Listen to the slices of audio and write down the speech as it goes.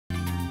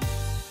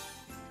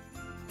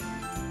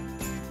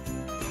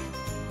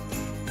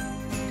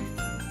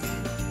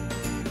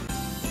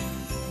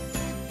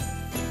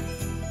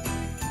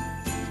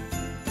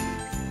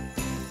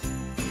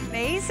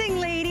Amazing,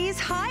 ladies.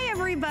 Hi,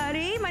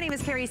 everybody. My name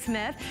is Carrie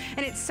Smith,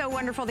 and it's so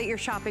wonderful that you're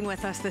shopping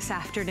with us this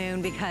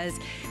afternoon because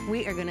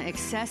we are going to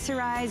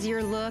accessorize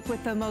your look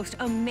with the most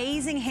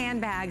amazing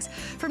handbags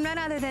from none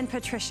other than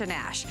Patricia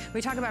Nash.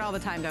 We talk about all the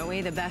time, don't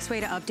we? The best way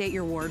to update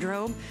your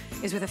wardrobe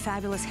is with a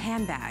fabulous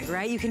handbag,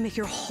 right? You can make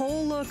your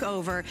whole look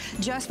over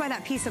just by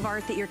that piece of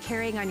art that you're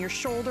carrying on your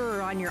shoulder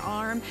or on your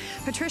arm.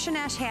 Patricia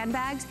Nash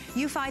handbags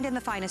you find in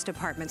the finest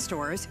department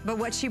stores, but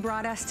what she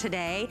brought us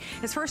today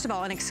is, first of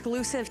all, an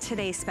exclusive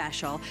Today Special.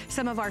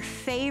 Some of our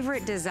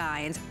favorite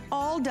designs,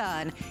 all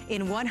done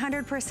in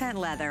 100%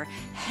 leather,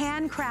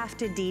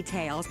 handcrafted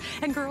details.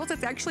 And girls,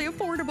 it's actually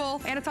affordable,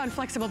 and it's on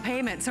flexible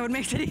payment, so it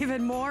makes it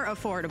even more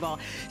affordable.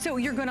 So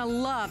you're gonna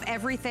love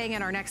everything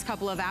in our next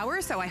couple of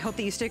hours, so I hope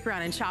that you stick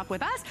around and shop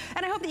with us,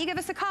 and I hope that you give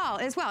us a call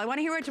as well. I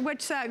wanna hear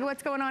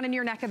what's going on in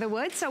your neck of the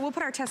woods, so we'll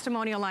put our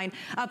testimonial line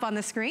up on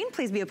the screen.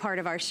 Please be a part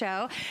of our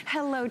show.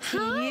 Hello to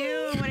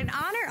you. What an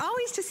honor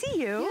always to see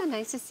you. Yeah,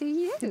 nice to see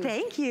you.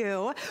 Thank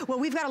you. Well,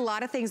 we've got a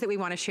lot of things that we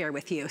want to share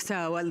with you.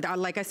 So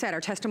like I said,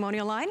 our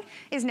testimonial line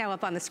is now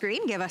up on the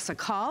screen. Give us a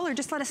call or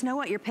just let us know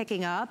what you're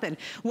picking up and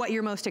what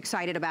you're most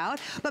excited about.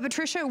 But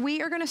Patricia,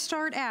 we are going to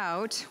start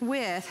out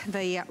with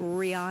the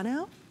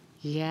Rihanna.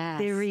 Yes.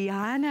 The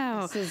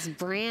Rihanna. This is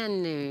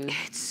brand new.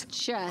 It's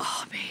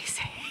just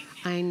amazing.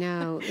 I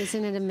know.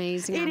 Isn't it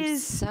amazing? It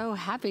is so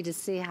happy to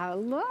see how it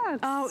looks.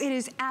 Oh, it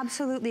is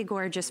absolutely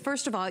gorgeous.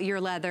 First of all, your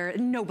leather,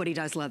 nobody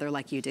does leather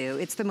like you do.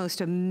 It's the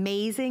most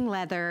amazing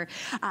leather,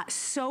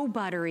 so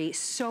buttery,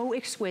 so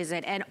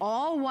exquisite, and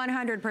all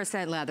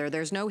 100% leather.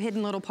 There's no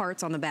hidden little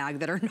parts on the bag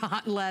that are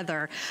not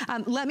leather.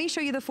 Let me show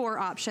you the 4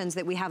 options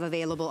that we have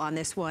available on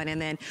this one, and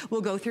then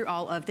we'll go through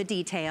all of the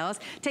details.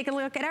 Take a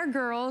look at our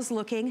girls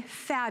looking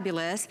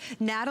fabulous.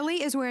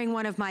 Natalie is wearing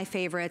one of my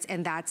favorites,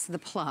 and that's the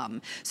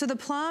plum. So the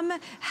plum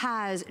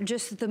has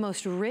just the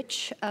most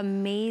rich,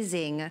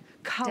 amazing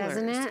colors.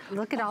 Doesn't it?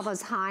 Look at all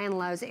those high and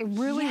lows. It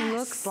really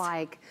looks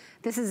like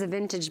this is a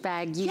vintage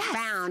bag you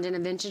found in a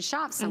vintage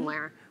shop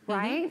somewhere,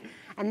 right?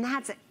 And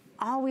that's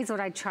always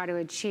what I try to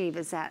achieve,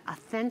 is that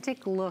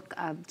authentic look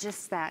of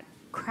just that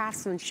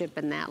craftsmanship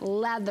and that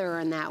leather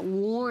and that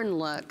worn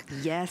look.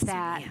 Yes,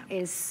 that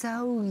is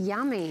so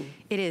yummy.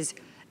 It is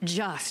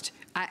just,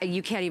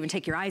 you can't even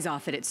take your eyes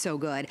off it, it's so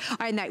good. All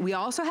right, and we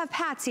also have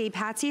Patsy.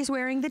 Patsy is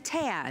wearing the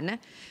tan.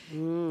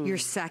 Your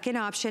second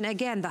option,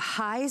 again, the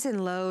highs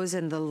and lows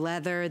and the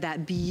leather,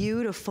 that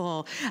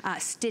beautiful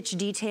stitch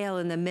detail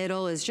in the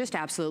middle is just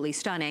absolutely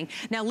stunning.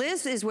 Now,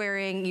 Liz is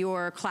wearing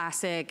your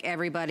classic,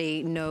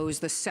 everybody knows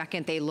the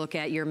second they look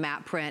at your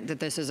matte print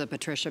that this is a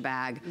Patricia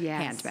bag,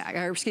 handbag,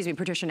 or excuse me,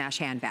 Patricia Nash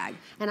handbag.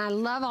 And I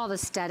love all the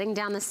studding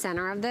down the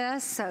center of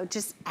this, so it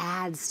just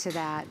adds to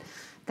that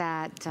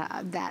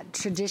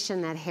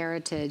tradition, that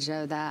heritage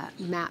of that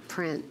matte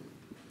print.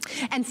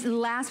 And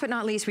last but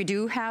not least, we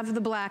do have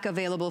the black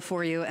available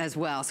for you as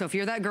well. So if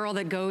you're that girl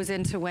that goes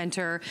into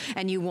winter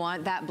and you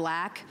want that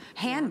black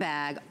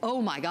handbag,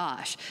 oh my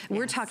gosh,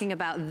 we're talking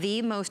about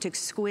the most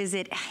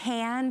exquisite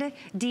hand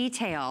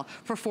detail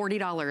for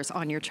 $40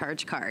 on your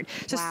charge card.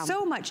 So,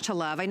 so much to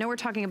love. I know we're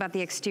talking about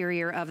the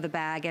exterior of the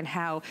bag and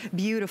how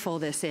beautiful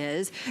this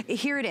is.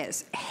 Here it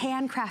is,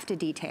 handcrafted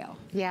detail.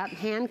 Yep,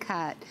 hand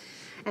cut.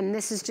 And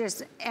this is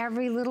just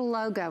every little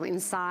logo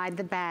inside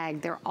the bag.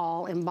 They're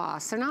all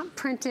embossed. They're not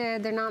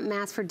printed, they're not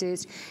mass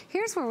produced.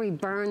 Here's where we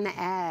burn the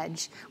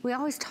edge. We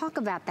always talk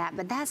about that,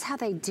 but that's how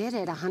they did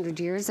it 100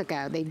 years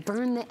ago. They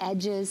burned the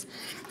edges.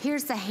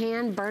 Here's the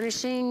hand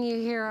burnishing you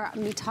hear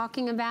me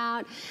talking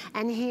about.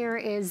 And here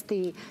is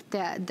the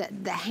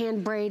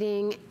hand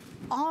braiding.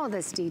 All of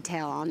this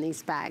detail on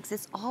these bags,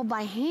 it's all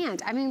by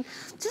hand. I mean,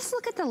 just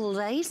look at the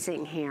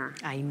lacing here.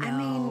 I know. I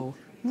mean,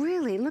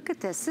 really, look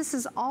at this. This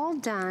is all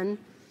done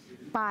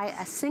by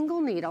a single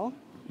needle.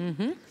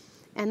 And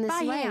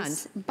this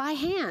lace, by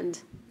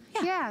hand.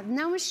 Yeah,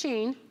 no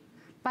machine,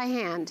 by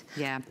hand.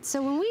 Yeah.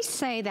 So when we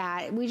say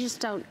that, we just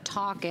don't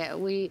talk it.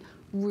 We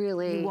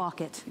really walk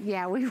it.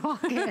 Yeah, we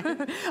walk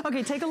it.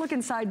 Okay, take a look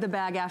inside the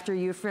bag after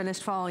you've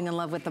finished falling in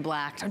love with the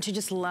black. Don't you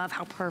just love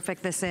how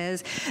perfect this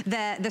is?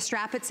 The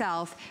strap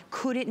itself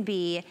couldn't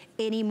be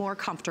any more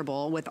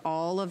comfortable with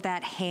all of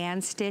that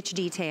hand stitch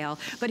detail.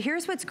 But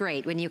here's what's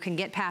great when you can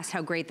get past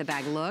how great the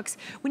bag looks.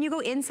 When you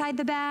go inside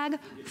the bag,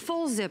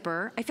 full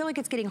zipper. I feel like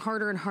it's getting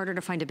harder and harder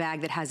to find a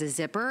bag that has a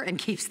zipper and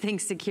keeps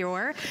things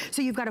secure.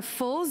 So you've got a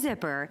full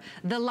zipper.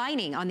 The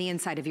lining on the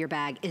inside of your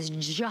bag is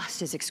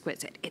just as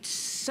exquisite. It's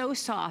so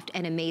soft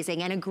and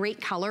amazing, and a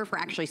great color for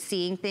actually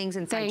seeing things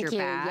inside your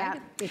bag.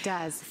 Yep, it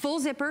does. Full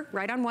zipper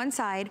right on one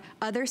side.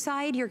 Other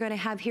side, you're gonna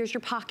have, here's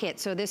your pocket.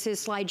 So this is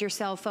slide your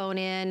cell phone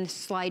in,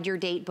 slide your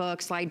date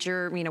book, slide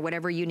your, you know,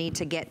 whatever you need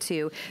to get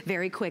to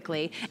very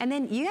quickly. And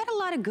then you got a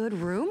lot of good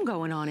room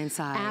going on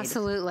inside.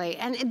 Absolutely.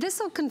 And this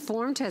will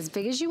conform to as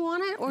big as you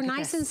want it, or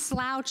nice and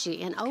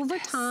slouchy. And over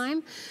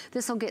time,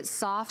 this will get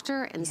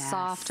softer and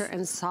softer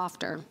and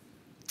softer.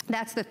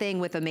 That's the thing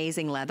with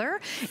amazing leather,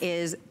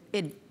 is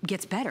it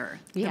gets better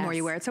the more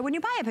you wear it. So when you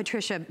buy a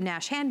Patricia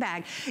Nash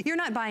handbag, you're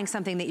not buying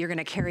something that you're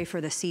gonna carry for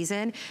the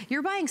season.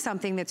 You're buying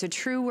something that's a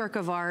true work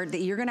of art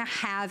that you're gonna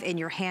have in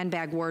your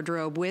handbag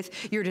wardrobe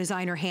with your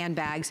designer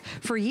handbags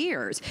for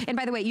years. And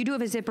by the way, you do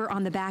have a zipper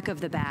on the back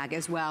of the bag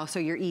as well, so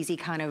you're easy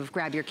kind of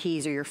grab your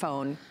keys or your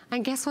phone.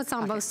 And guess what's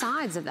on both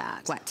sides of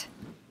that? What?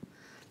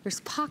 There's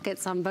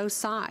pockets on both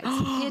sides.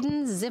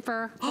 Hidden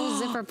zipper, full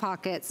zipper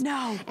pockets.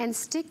 No. And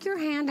stick your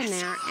hand in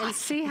there and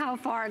see how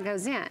far it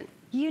goes in.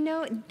 You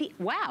know,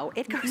 wow,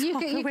 it goes all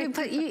the way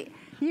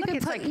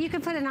You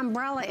could put an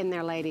umbrella in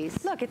there,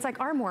 ladies. Look, it's like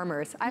arm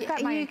warmers. I've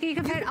got my, you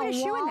could put a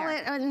shoe in there.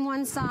 wallet on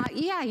one side.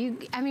 Yeah,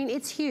 I mean,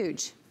 it's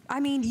huge. I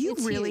mean,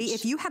 it's really, huge.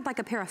 if you had like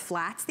a pair of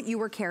flats that you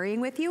were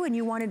carrying with you and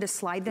you wanted to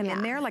slide them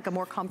in there like a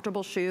more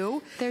comfortable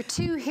shoe. There are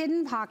 2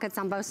 hidden pockets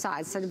on both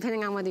sides. So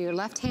depending on whether you're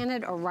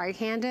left-handed or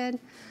right-handed,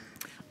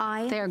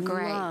 they're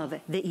great. I love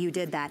that you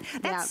did that.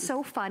 That's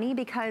so funny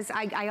because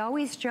I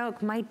always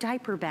joke, my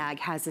diaper bag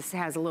has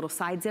a little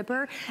side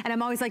zipper, and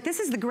I'm always like, this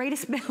is the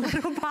greatest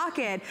little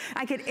pocket.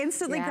 I could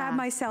instantly grab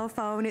my cell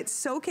phone. It's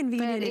so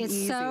convenient and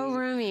easy. It's so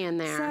roomy in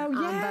there on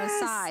both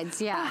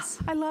sides, yes.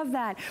 Oh, I love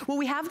that. Well,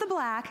 we have the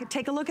black.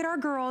 Take a look at our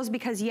girls,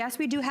 because yes,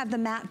 we do have the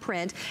matte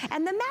print.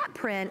 And the matte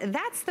print,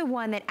 that's the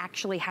one that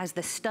actually has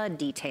the stud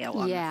detail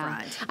on the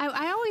front.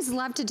 I always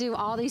love to do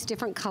all these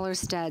different color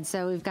studs.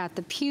 So we've got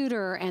the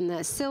pewter and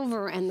the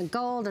silver and the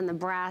gold and the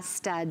brass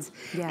studs.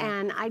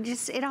 And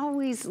it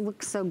always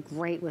looks so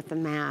great with the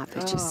matte.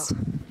 It just...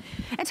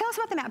 And tell us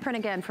about the matte print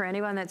again for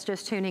anyone that's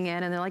just tuning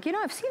in and they're like, you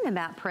know, I've seen the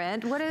matte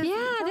print. What is?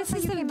 Yeah, this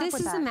is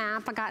a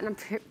map I got in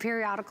a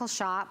periodical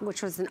shop,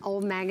 which was an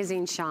old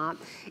magazine shop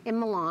in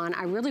Milan.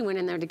 I really went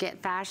in there to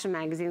get fashion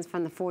magazines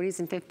from the 40s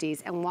and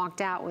 50s and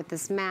walked out with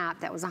this map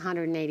that was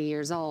 180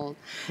 years old.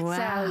 Wow.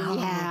 So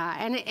yeah,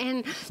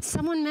 and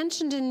someone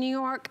mentioned in New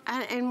York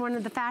in one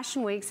of the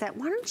fashion weeks that,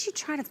 why don't you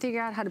try to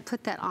figure out how to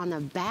put that on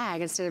the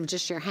bag instead of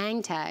just your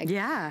hang tag?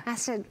 Yeah. I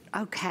said,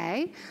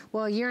 okay.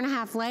 Well, a year and a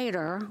half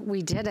later,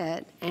 we did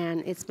it,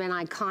 and it's been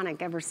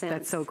iconic ever since.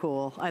 That's so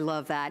cool. I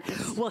love that.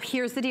 Well,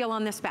 here's the deal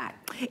on this bag.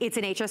 It's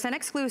an HSN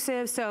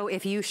exclusive, so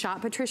if you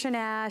shop Patricia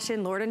Nash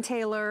and Lord &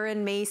 Taylor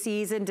and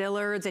Macy's and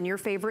Dillard's and your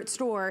favorite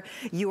store,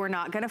 you are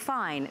not gonna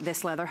find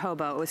this leather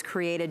hobo. It was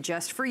created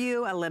just for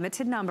you, a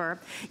limited number.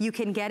 You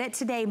can get it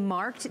today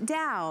marked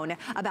down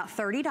about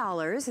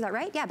 $30. Is that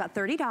right? Yeah, about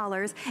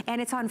 $30,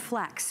 and it's on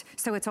Flex,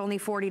 so it's only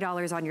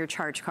 $40 on your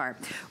charge card.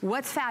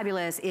 What's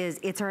fabulous is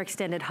it's our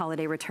extended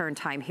holiday return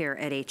time here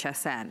at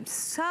HSN.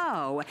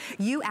 So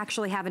you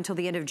actually have until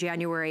the end of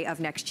January of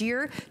next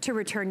year to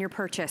return your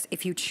purchase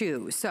if you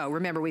choose. So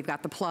remember, we've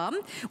got the plum,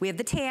 we have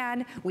the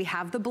tan, we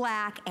have the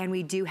black, and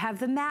we do have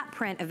the matte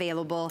print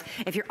available.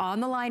 If you're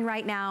on the line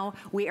right now,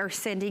 we are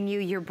sending you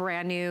your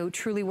brand new,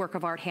 truly work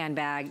of art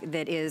handbag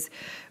that is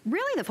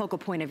really the focal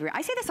point of your,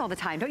 I say this all the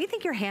time, don't you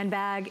think your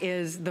handbag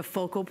is the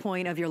focal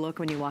point of your look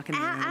when you walk in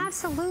the room?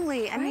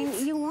 Absolutely. Right? I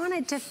mean, you want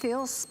it to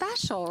feel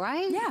special,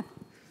 right? Yeah.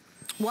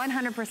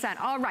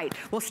 100%. All right,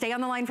 we'll stay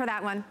on the line for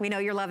that one. We know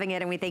you're loving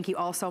it, and we thank you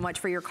all so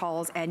much for your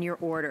calls and your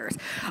orders.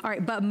 All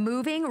right, but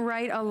moving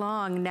right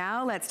along,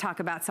 now let's talk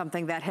about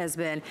something that has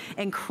been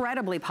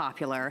incredibly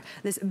popular.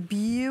 This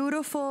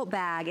beautiful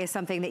bag is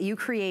something that you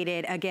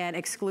created, again,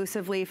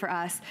 exclusively for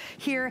us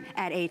here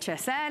at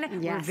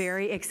HSN. Yes. We're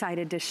very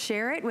excited to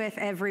share it with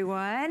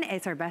everyone.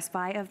 It's our best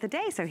buy of the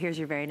day, so here's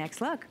your very next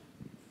look.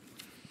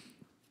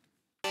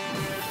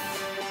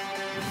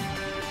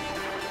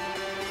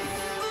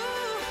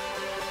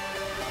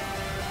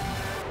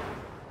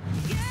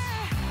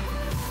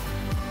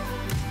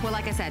 Well,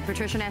 like I said,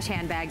 Patricia Nash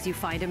handbags, you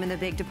find them in the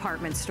big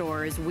department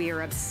stores. We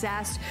are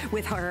obsessed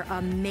with her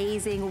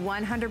amazing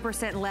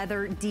 100%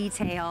 leather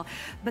detail.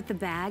 But the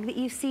bag that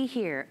you see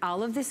here,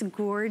 all of this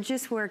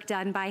gorgeous work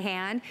done by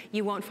hand,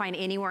 you won't find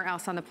anywhere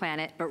else on the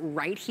planet, but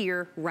right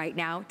here, right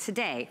now,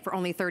 today, for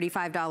only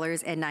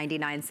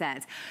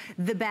 $35.99.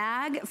 The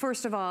bag,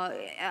 first of all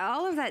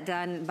of that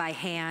done by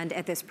hand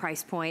at this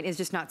price point is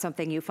just not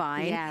something you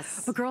find.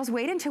 Yes. But girls,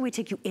 wait until we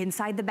take you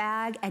inside the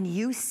bag and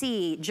you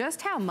see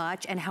just how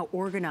much and how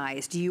organized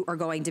you are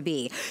going to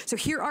be. So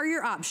here are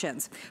your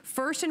options.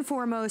 First and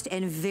foremost,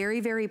 and very,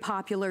 very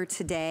popular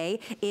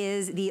today,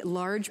 is the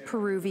large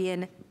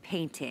Peruvian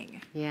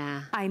painting.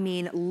 Yeah. I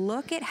mean,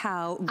 look at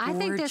how gorgeous. I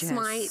think this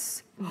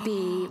might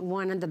be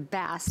one of the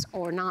best,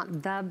 or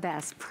not the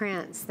best,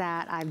 prints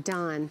that I've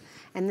done.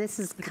 And this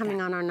is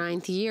coming on our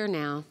 9th year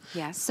now.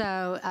 Yes.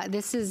 So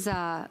this is,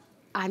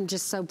 I'm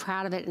just so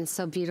proud of it, and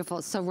so beautiful.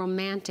 It's so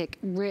romantic,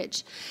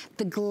 rich.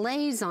 The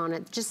glaze on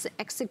it, just the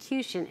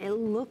execution, it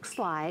looks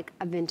like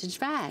a vintage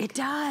bag. It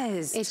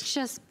does. It's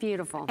just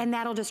beautiful. And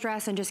that'll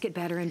distress and just get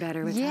better and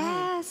better with time.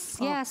 Yes,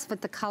 yes,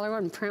 but the color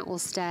and print will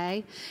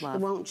stay. Love.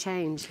 It won't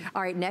change.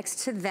 All right,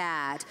 next to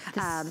that,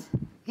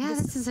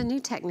 this is a new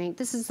technique.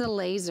 This is the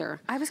laser.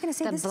 I was going to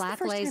say, this is the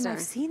first time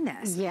I've seen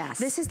this. Yes.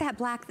 This is that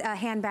black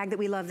handbag that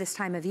we love this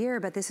time of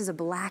year, but this is a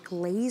black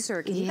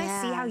laser. Can you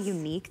guys see how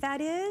unique that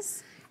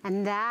is?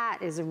 And that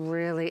is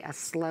really a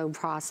slow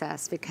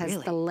process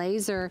because the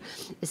laser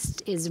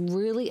is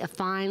really a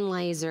fine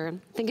laser.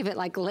 Think of it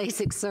like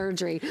LASIK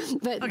surgery,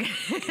 but,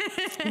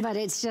 but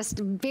it's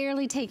just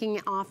barely taking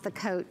off the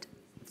coat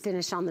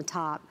finish on the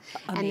top.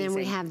 Amazing. And then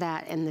we have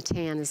that in the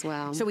tan as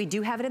well. So we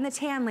do have it in the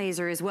tan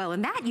laser as well,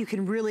 and that you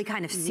can really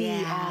kind of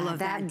see all of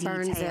that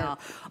detail.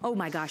 Oh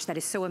my gosh, that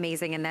is so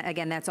amazing. And that,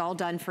 again, that's all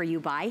done for you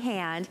by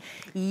hand.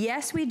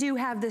 Yes, we do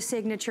have the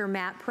signature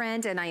matte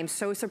print, and I am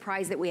so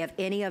surprised that we have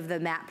any of the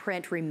matte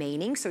print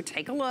remaining. So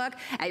take a look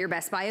at your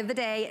Best Buy of the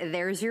day.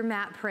 There's your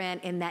matte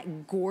print in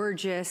that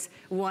gorgeous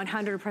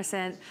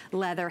 100%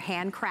 leather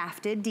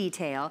handcrafted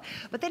detail.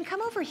 But then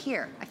come over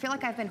here. I feel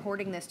like I've been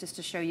hoarding this just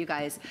to show you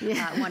guys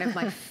one of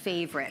my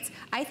favorites.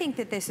 I think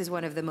that this is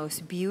one of the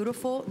most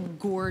beautiful,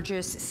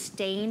 gorgeous,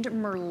 stained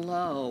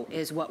Merlot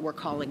is what we're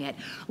calling it.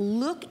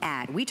 Look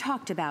at, we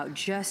talked about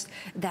just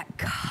that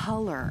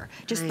color,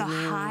 just the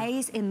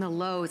highs and the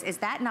lows. Is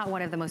that not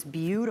one of the most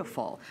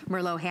beautiful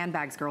Merlot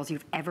handbags, girls,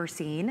 you've ever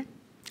seen?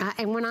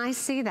 And when I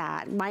see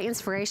that, my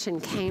inspiration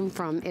came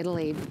from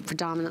Italy,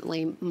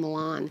 predominantly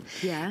Milan.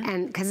 Yeah.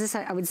 And because this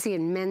I would see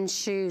in men's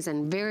shoes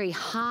and very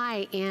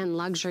high-end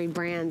luxury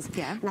brands.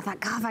 Yeah. And I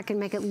thought, God, if I can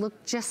make it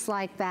look just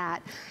like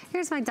that.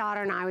 Here's my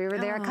daughter and I. We were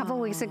there a couple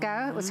weeks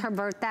ago. It was her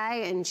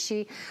birthday, and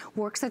she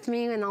works with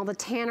me in all the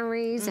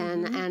tanneries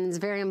and is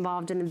very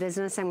involved in the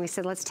business. And we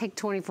said, let's take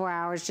 24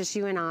 hours, just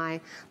you and I.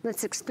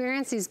 Let's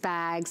experience these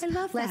bags. I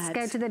love that. Let's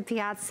go to the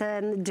Piazza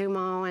and the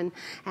Duomo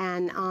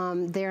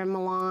and there in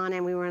Milan,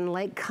 and we were in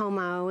Lake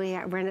Como. We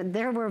rented,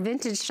 there were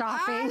vintage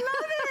shopping. I love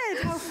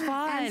it. How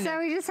fun. And so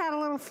we just had a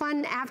little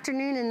fun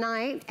afternoon and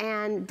night,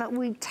 but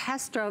we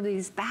test drove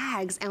these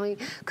bags, and we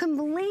couldn't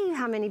believe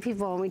how many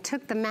people, and we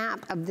took the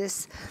map of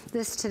this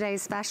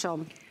today's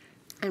special.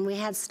 And we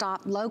had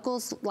stopped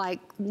locals, like,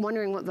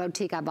 wondering what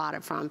boutique I bought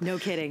it from. No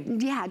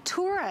kidding. Yeah,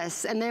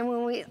 tourists. And then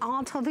when we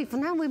all told people,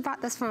 no, we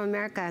bought this from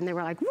America, and they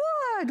were like, what?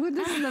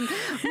 This is the,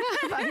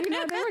 you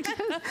know, they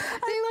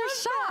were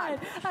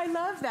shocked. I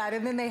love that.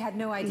 And then they had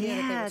no idea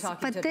that they were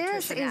talking to Patricia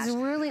Nash. But this is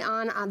really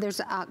on,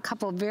 there's a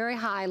couple of very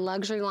high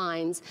luxury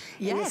lines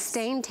in the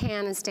stained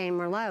tan and stained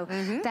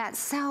Merlot that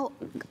sell,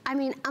 I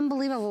mean,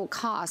 unbelievable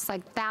costs,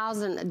 like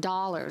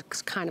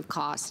 $1,000 kind of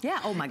cost. Yeah,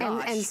 oh my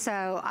gosh. And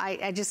so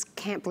I just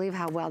can't believe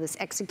how well this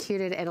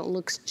executed, and it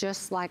looks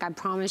just like, I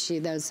promise you,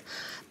 those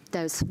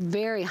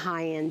very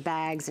high-end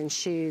bags and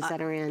shoes that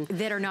are in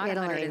that are not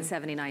Italy.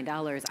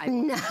 $179. I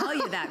will tell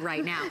you that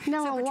right now.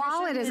 No, so a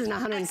wallet isn't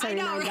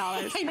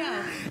 $179. I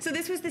know. So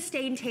this was the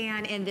stained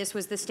tan, and this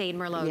was the stained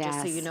Merlot, just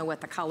so you know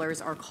what the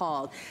colors are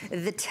called.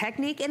 The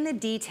technique and the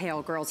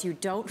detail, girls, you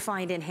don't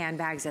find in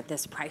handbags at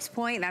this price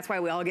point. That's why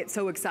we all get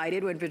so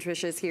excited when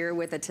Patricia's here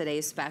with a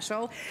today's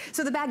special.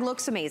 So the bag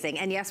looks amazing,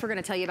 and yes, we're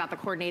going to tell you about the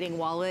coordinating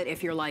wallet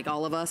if you're like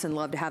all of us and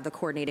love to have the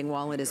coordinating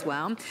wallet as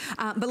well.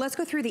 But let's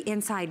go through the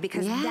inside,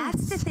 because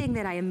that's the thing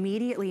that I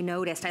immediately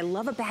noticed. I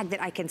love a bag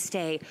that I can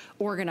stay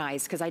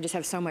organized because I just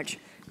have so much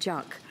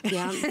junk.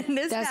 Yeah, and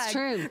this that's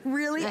bag true.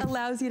 really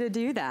allows you to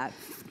do that.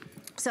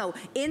 So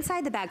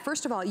inside the bag,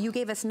 first of all, you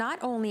gave us not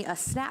only a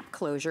snap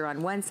closure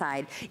on one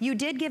side, you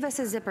did give us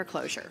a zipper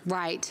closure.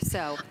 Right.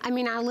 So, I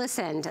mean, I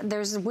listened.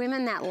 There's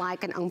women that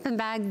like an open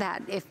bag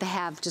that if they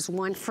have just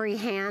one free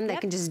hand, they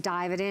can just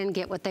dive it in,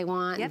 get what they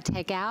want, and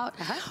take out.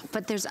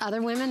 But there's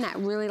other women that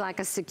really like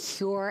a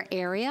secure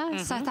area.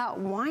 So I thought,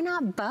 why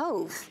not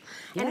both?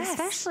 And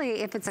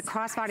especially if it's a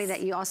crossbody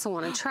that you also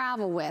want to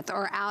travel with,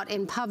 or out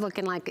in public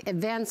in like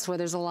events where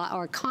there's a lot,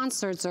 or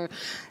concerts, or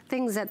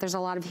things that there's a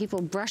lot of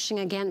people brushing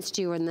against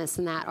you and this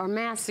and that, or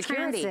mass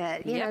security.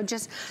 Transit, you know,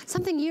 just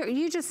something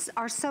you just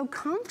are so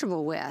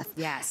comfortable with.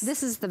 Yes.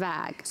 This is the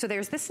bag. So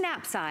there's the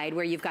snap side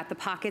where you've got the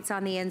pockets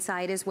on the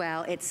inside as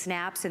well. It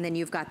snaps, and then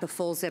you've got the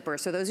full zipper.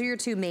 So those are your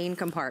two main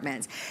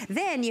compartments.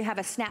 Then you have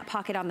a snap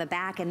pocket on the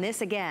back, and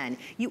this again,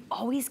 you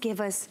always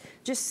give us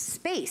just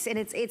space, and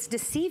it's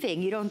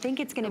deceiving. You don't think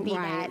it's gonna be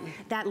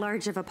that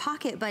large of a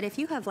pocket, but if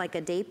you have like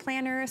a day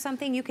planner or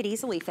something, you could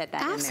easily fit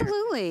that in there.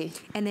 Absolutely.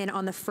 And then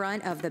on the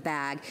front of the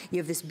bag, you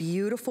have this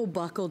beautiful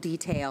buckle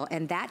detail,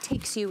 and that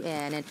takes you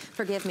in, and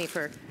forgive me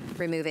for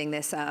removing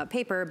this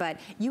paper, but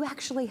you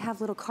actually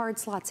have little card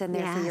slots in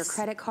there for your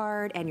credit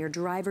card and your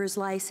driver's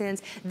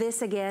license.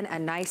 This, again, a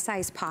nice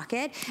size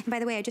pocket. And by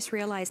the way, I just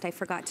realized I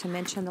forgot to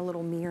mention the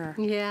little mirror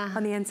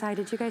on the inside.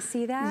 Did you guys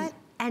see that?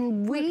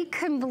 And we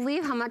couldn't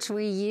believe how much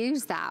we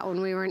used that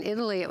when we were in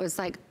Italy. It was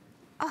like,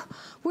 oh,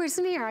 where's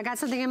the mirror? I got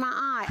something in my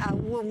eye.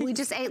 Well, we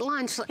just ate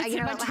lunch. You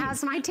know,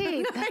 how's my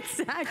teeth?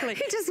 Exactly.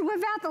 You just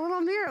whip out the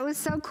little mirror. It was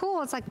so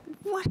cool. It's like,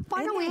 what?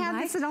 Why don't we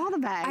have this in all the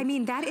bags? I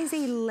mean, that is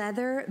a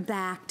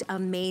leather-backed,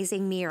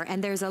 amazing mirror.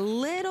 And there's a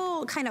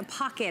little kind of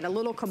pocket, a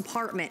little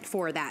compartment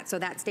for that. So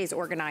that stays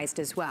organized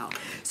as well.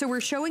 So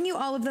we're showing you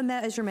all of the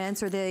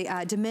measurements, or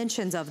the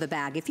dimensions of the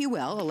bag, if you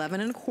will.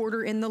 11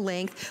 1/4 in the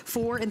length,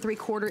 4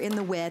 3/4 in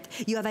the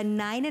width. You have a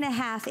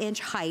 9.5 inch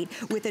height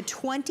with a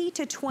 20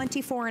 to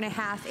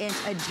 24.5 inch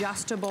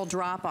adjustable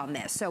drop on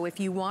this. So if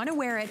you want to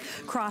wear it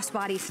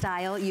crossbody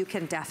style, you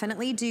can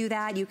definitely do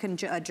that. You can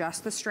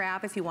adjust the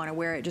strap if you want to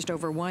wear it just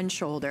over one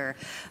shoulder.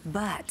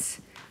 But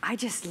I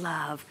just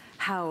love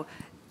how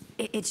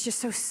it's just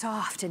so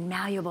soft and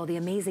malleable, the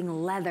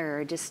amazing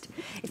leather. Just,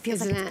 it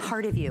feels like it's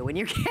part of you when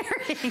you're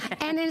carrying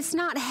it. And it's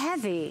not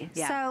heavy.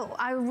 Yeah. So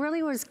I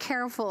really was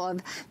careful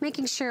of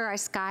making sure I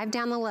skived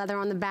down the leather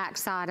on the back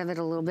side of it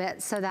a little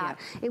bit so that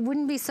it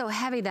wouldn't be so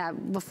heavy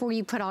that before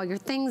you put all your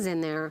things in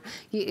there,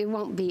 it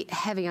won't be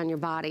heavy on your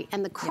body.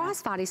 And the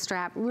crossbody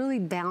strap really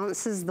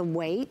balances the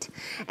weight.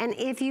 And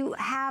if you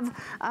have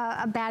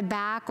a bad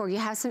back or you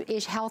have some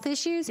health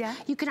issues,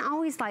 you can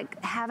always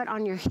like have it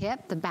on your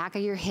hip, the back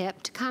of your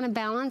hip, to kind of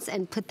balance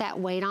and put that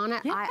weight on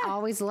it. I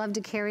always love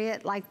to carry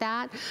it like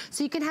that.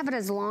 So you can have it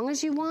as long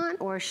as you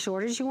want or as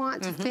short as you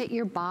want to fit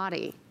your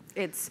body.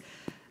 It's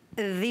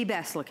the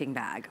best looking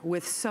bag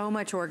with so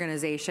much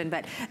organization.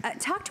 But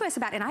talk to us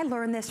about, and I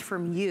learned this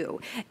from you,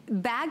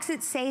 bags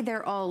that say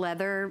they're all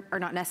leather are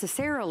not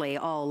necessarily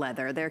all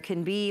leather. There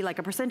can be like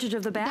a percentage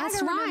of the bag.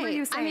 That's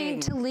right. I mean,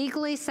 to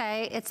legally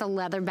say it's a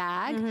leather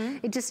bag,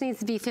 it just needs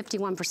to be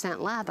 51%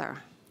 leather.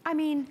 I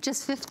mean,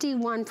 just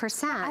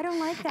 51%. I don't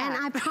like that.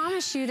 And I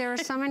promise you, there are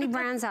so many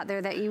brands out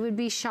there that you would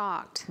be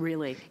shocked.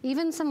 Really?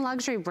 Even some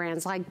luxury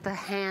brands like the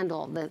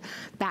handle, the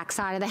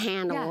backside of the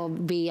handle will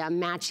be a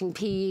matching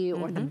PU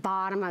or the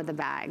bottom of the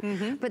bag.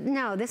 But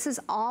no, this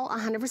is all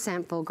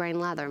 100% full grain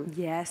leather.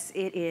 Yes,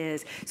 it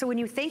is. So when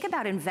you think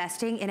about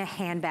investing in a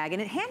handbag,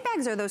 and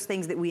handbags are those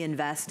things that we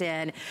invest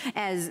in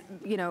as,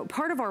 you know,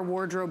 part of our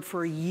wardrobe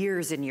for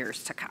years and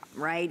years to come,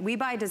 right? We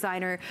buy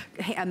designer,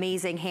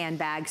 amazing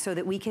handbags so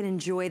that we can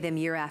enjoy them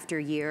year after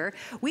year.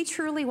 We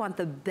truly want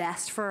the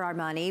best for our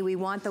money. We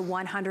want the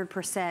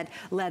 100%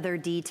 leather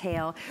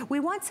detail. We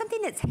want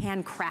something that's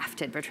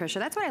handcrafted, Patricia.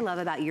 That's what I love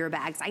about your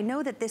bags. I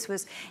know that this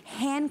was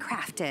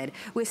handcrafted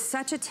with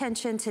such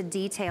attention to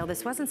detail.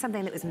 This wasn't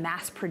something that was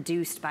mass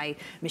produced by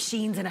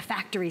machines in a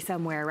factory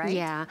somewhere, right?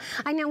 Yeah.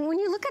 I know when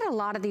you look at a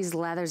lot of these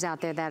leathers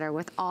out there that are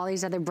with all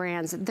these other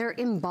brands, they're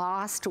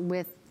embossed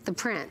with the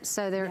print.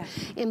 So they're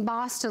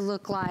embossed to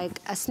look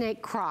like a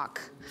snake croc,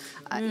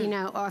 you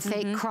know, or a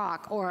fake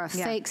croc, or a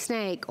fake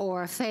snake,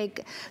 or a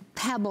fake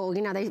pebble.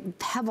 You know, they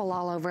pebble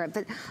all over it.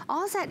 But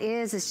all that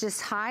is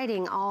just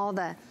hiding all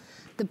the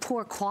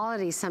poor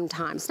quality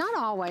sometimes, not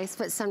always,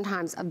 but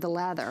sometimes of the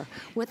leather.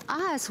 With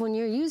us, when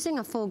you're using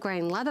a full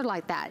grain leather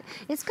like that,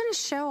 it's gonna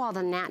show all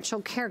the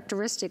natural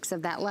characteristics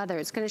of that leather.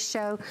 It's gonna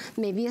show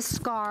maybe a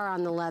scar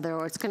on the leather,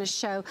 or it's gonna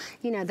show,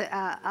 you know,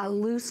 a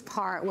loose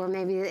part where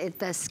maybe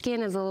the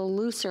skin is a little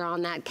looser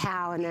on that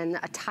cow and then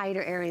a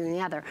tighter area than the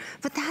other.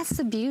 But that's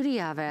the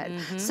beauty of it.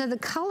 So the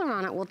color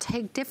on it will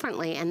take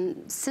differently,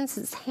 and since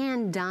it's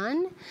hand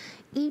done,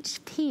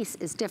 each piece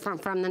is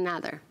different from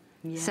another.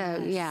 Yes.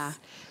 So, yeah.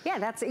 Yeah,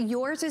 that's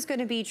yours is going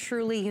to be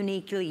truly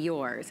uniquely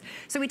yours.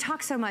 So we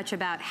talk so much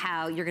about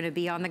how you're going to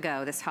be on the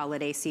go this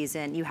holiday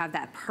season. You have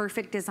that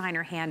perfect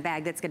designer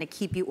handbag that's going to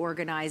keep you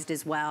organized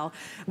as well.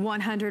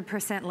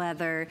 100%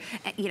 leather.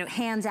 You know,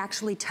 hands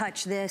actually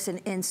touch this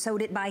and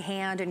sewed it by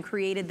hand and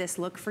created this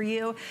look for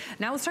you.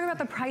 Now let's talk about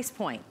the price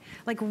point.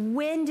 Like,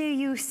 when do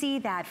you see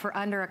that for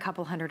under a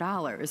couple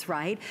 $100s,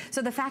 right?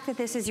 So the fact that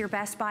this is your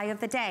best buy of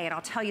the day, and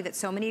I'll tell you that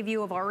so many of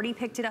you have already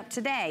picked it up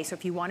today. So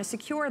if you want to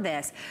secure this,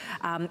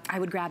 I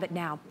would grab it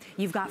now.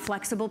 You've got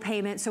flexible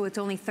payment, so it's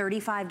only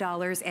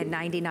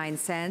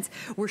 $35.99.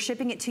 We're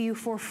shipping it to you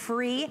for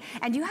free,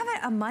 and you have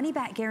a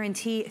money-back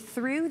guarantee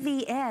through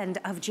the end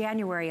of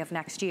January of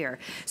next year.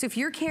 So if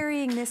you're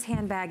carrying this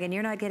handbag and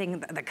you're not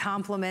getting the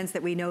compliments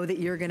that we know that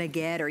you're gonna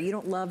get, or you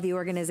don't love the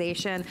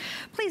organization,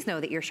 please know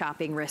that you're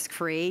shopping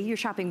risk-free, you're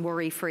shopping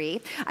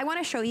worry-free. I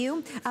wanna show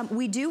you,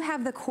 we do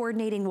have the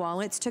coordinating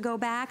wallets to go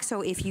back,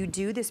 so if you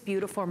do this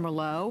beautiful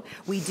Merlot,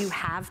 we do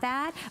have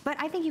that, but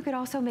I think you could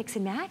also mix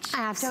and match.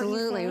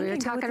 Absolutely. We were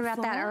talking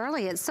about that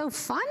early. It's so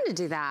fun to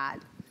do that.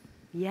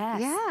 Yes.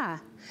 Yeah.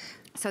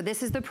 So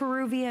this is the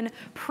Peruvian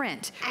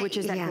print, which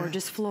is that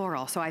gorgeous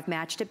floral. So I've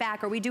matched it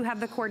back, or we do have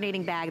the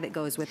coordinating bag that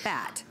goes with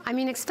that. I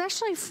mean,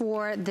 especially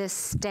for this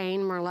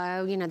stained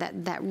Merlot, you know,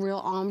 that real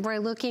ombre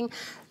looking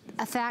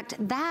effect,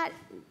 that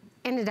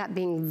ended up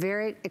being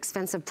very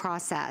expensive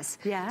process.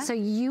 Yeah. So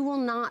you will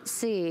not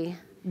see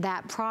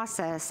that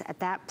process at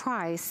that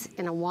price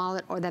in a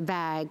wallet or the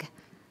bag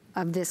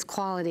of this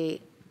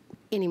quality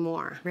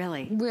anymore.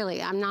 Really?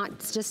 Really, I'm not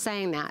just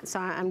saying that. So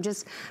I'm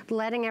just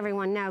letting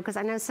everyone know, because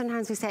I know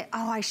sometimes we say,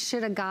 oh, I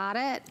should have got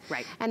it.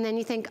 Right. And then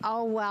you think,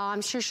 oh, well,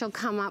 I'm sure she'll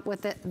come up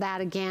with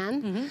that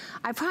again.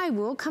 I probably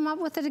will come up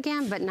with it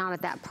again, but not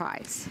at that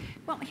price.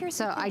 Well, here's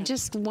the thing. I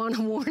just want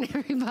to warn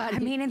everybody. I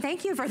mean, and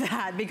thank you for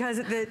that, because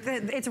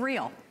it's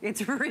real.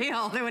 It's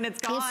real. When it's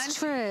gone, it's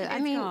true. I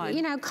mean,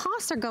 you know,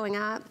 costs are going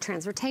up.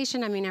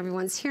 Transportation, I mean,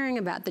 everyone's hearing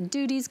about the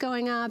duties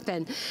going up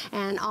and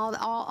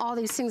all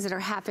these things that are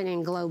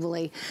happening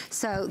globally.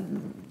 So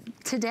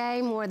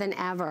today, more than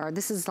ever,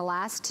 this is the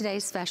last Today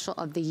Special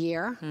of the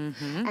year.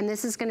 And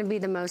this is going to be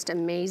the most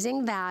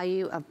amazing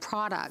value of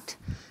product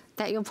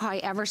that you'll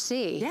probably ever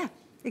see. Yeah.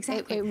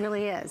 Exactly. It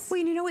really is. Well,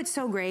 you know what's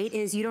so great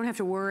is you don't have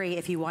to worry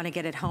if you want to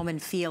get it home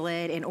and feel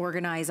it and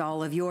organize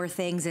all of your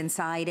things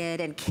inside it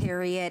and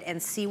carry it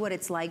and see what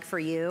it's like for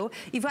you.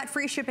 You've got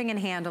free shipping and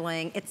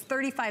handling. It's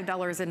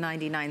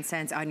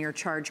 $35.99 on your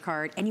charge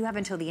card, and you have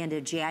until the end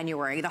of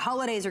January. The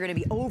holidays are going to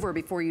be over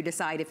before you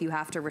decide if you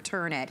have to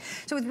return it.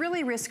 So it's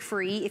really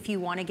risk-free if you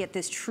want to get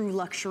this true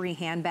luxury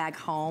handbag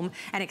home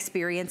and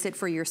experience it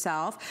for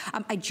yourself.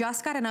 I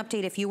just got an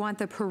update if you want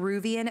the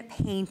Peruvian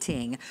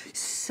painting.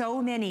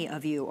 So many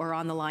of you are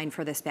on the line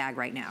for this bag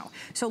right now.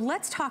 So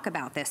let's talk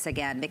about this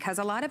again, because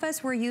a lot of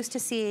us were used to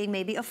seeing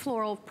maybe a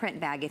floral print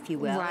bag, if you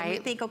will. Right. And you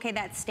think, okay,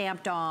 that's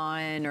stamped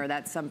on, or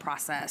that's some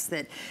process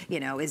that, you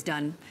know, is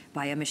done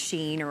by a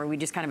machine, or we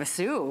just kind of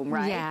assume,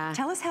 right? Yeah.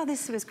 Tell us how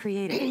this was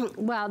created.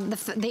 Well,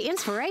 the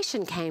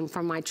inspiration came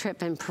from my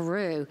trip in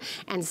Peru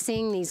and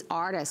seeing these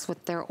artists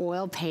with their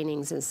oil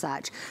paintings and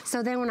such.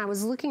 So then when I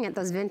was looking at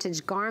those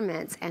vintage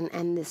garments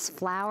and this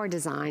flower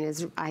design,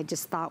 I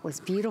just thought was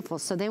beautiful.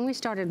 So then we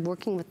started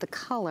working with the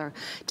color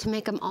to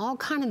make them all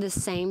kind of the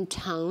same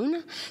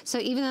tone. So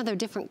even though they're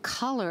different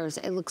colors,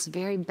 it looks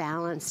very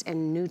balanced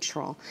and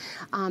neutral.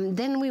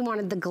 Then we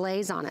wanted the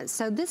glaze on it.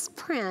 So this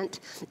print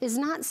is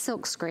not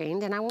silk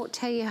screened, and I won't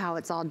tell you how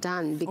it's all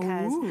done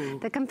because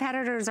the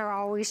competitors are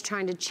always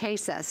trying to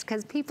chase us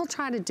because people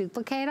try to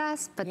duplicate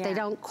us, but they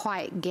don't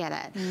quite get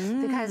it.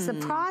 Because the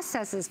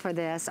processes for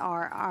this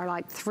are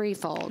like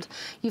threefold.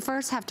 You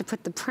first have to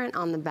put the print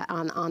on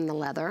the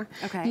leather.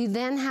 Okay. You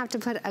then have to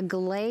put a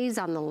glaze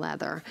on the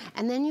leather,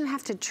 and then you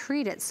have to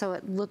treat it so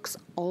it looks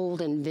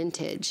old and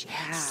vintage.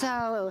 Yeah.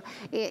 So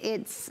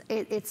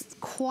it's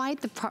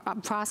quite the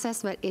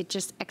process, but it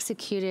just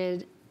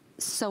executed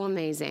so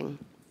amazing.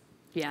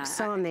 Yeah.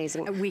 So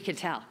amazing. We could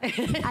tell.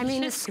 I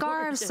mean, the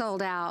scarves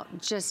sold out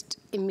just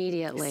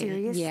immediately.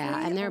 Seriously?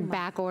 Yeah, and they're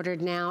back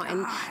ordered now,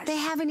 and they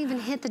haven't even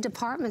hit the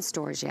department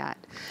stores yet.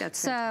 That's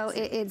so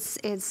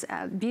it's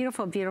a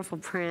beautiful, beautiful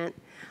print.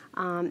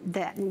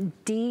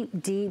 That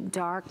deep,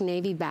 dark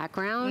navy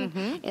background.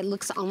 It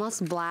looks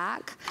almost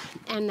black,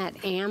 and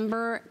that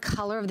amber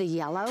color of the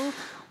yellow,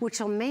 which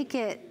will make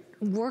it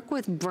work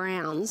with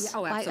browns. Yeah,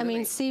 oh, absolutely. Like, I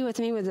mean, see with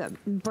me with the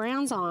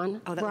browns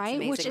on, oh, that right?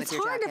 looks Which amazing it's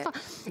with hard your to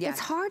jacket. it's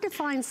hard to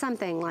find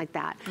something like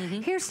that.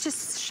 Here's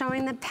just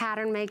showing the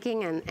pattern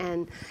making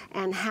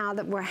and how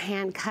that we're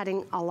hand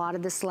cutting a lot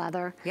of this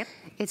leather. Yep.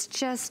 It's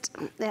just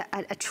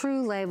a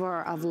true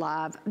labor of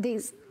love.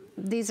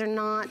 These are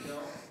not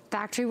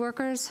factory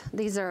workers.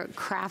 These are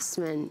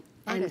craftsmen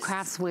and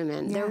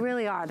craftswomen. Yeah. They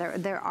really are.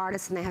 They're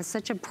artists, and they have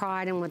such a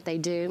pride in what they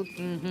do.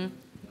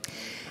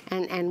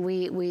 And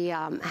we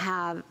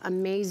have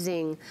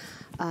amazing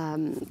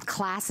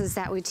classes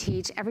that we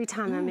teach. Every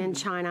time I'm in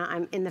China,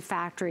 I'm in the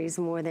factories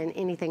more than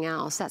anything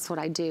else. That's what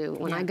I do.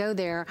 When I go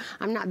there,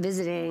 I'm not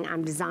visiting,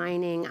 I'm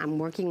designing, I'm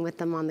working with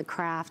them on the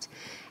craft,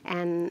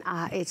 and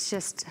it's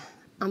just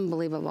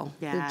unbelievable.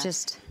 Yeah. It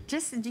just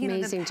you know,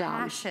 amazing the job.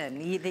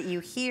 passion that you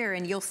hear,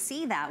 and you'll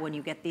see that when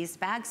you get these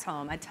bags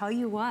home. I tell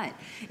you what,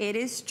 it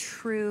is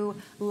true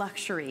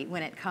luxury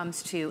when it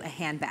comes to a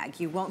handbag.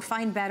 You won't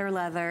find better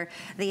leather.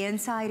 The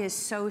inside is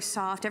so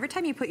soft. Every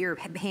time you put your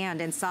hand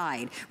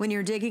inside, when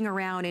you're digging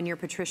around in your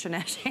Patricia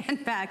Nash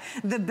handbag,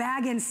 the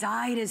bag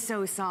inside is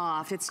so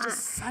soft. It's just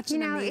such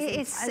an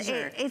amazing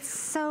pleasure. It's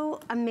so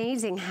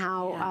amazing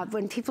how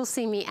when people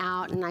see me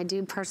out, and I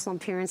do personal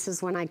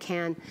appearances when I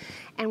can,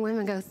 and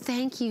women go,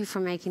 "Thank you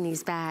for making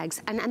these bags."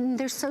 And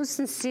they're so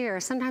sincere.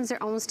 Sometimes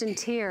they're almost in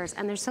tears,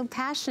 and they're so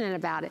passionate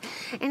about it.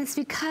 And it's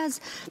because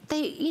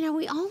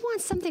we all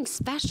want something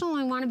special.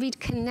 We want to be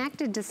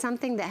connected to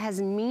something that has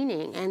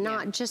meaning and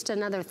not just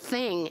another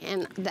thing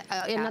and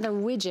another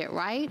widget,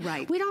 right?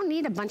 Right. We don't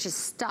need a bunch of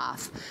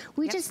stuff.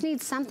 We just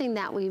need something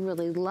that we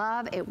really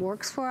love. It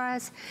works for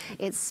us.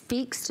 It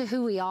speaks to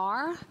who we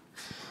are.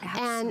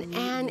 Absolutely.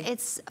 And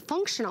it's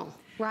functional.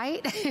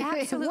 Right?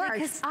 Absolutely,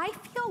 because I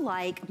feel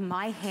like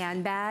my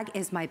handbag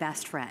is my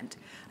best friend.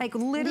 Like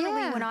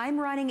literally when I'm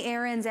running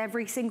errands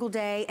every single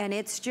day and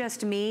it's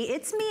just me,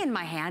 it's me and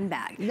my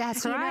handbag.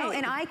 That's right. You know?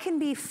 And I can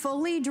be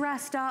fully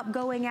dressed up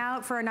going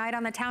out for a night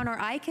on the town, or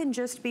I can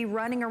just be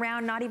running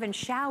around not even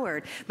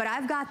showered. But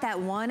I've got that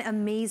one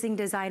amazing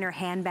designer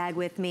handbag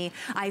with me.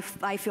 I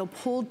feel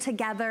pulled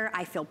together.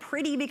 I feel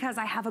pretty because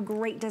I have a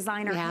great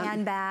designer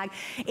handbag.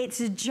 It's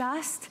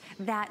just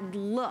that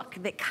look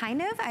that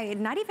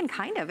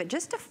it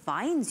just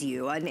defines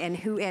you and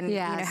you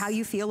know, how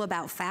you feel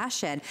about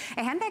fashion.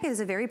 A handbag is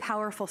a very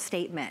powerful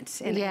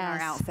statement in our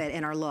outfit,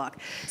 in our look.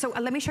 So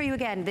let me show you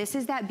again. This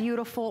is that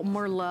beautiful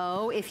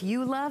Merlot. If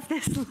you love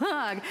this look,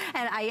 and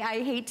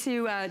I hate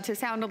to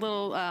sound a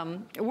little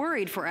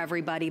worried for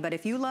everybody, but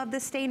if you love the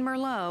stained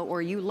Merlot,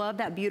 or you love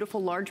that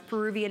beautiful large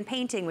Peruvian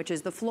painting, which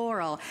is the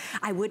floral,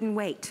 I wouldn't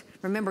wait.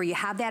 Remember, you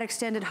have that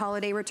extended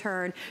holiday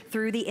return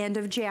through the end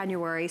of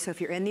January, so if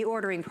you're in the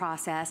ordering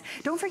process,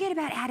 don't forget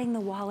about adding the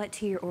wallet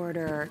to your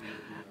order.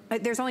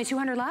 There's only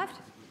 200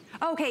 left?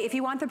 Okay, if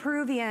you want the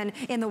Peruvian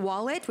in the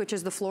wallet, which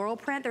is the floral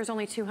print, there's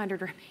only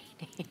 200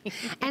 remaining.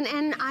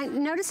 And I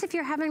notice if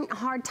you're having a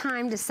hard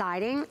time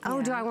deciding,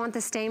 oh, do I want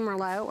the stained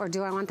Merlot or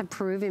do I want the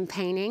Peruvian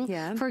painting?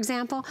 Yeah. For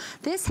example,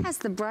 this has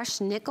the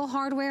brushed nickel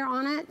hardware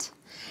on it.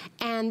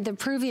 And the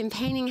Peruvian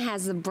painting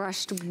has the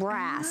brushed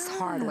brass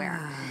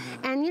hardware.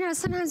 And you know,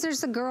 sometimes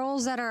there's the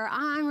girls that are,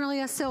 I'm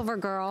really a silver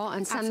girl,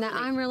 and some that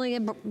I'm really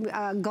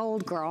a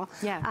gold girl.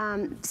 Yeah.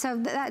 So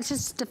that's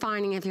just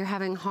defining if you're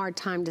having a hard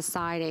time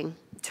deciding.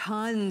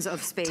 Tons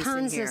of space in here.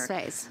 Tons of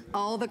space.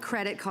 All the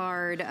credit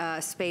card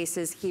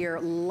spaces here.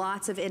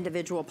 Lots of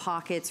individual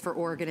pockets for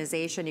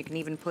organization. You can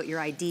even put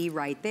your ID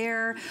right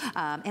there.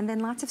 And then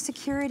lots of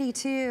security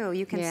too.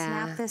 You can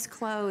snap this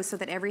closed so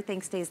that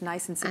everything stays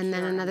nice and secure. And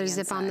then another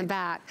zip on the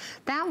back.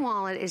 That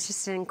wallet is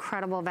just an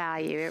incredible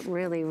value. It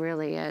really,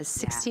 really is.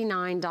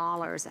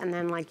 $69. And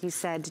then like you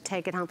said, to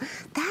take it home.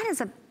 That is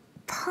a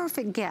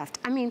perfect gift.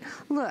 I mean,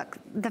 look,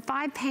 the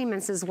 5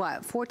 payments is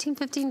what, $14,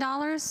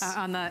 $15?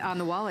 On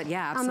the wallet,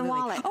 yeah, absolutely. On the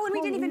wallet. Oh, and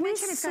we didn't even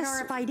mention it's got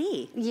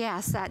RFID.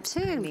 Yes, that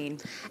too. I mean,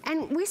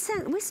 and we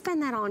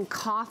spend that on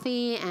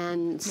coffee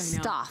and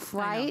stuff,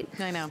 right?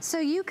 I know. So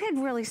you could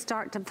really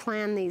start to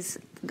plan these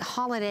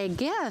holiday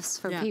gifts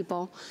for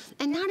people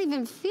and not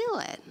even feel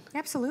it.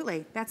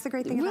 Absolutely. That's the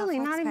great thing about FlexPay. Really,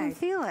 not even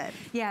feel it.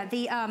 Yeah,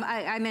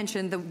 I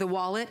mentioned the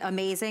wallet,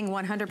 amazing,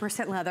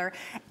 100% leather.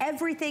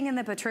 Everything in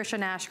the Patricia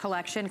Nash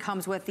collection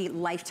comes with the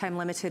lifetime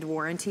limited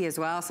warranty as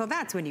well, so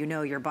that's when you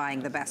know you're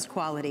buying the best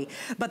quality.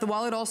 But the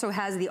wallet also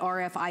has the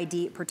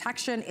RFID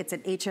protection. It's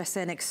an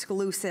HSN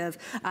exclusive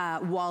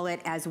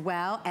wallet as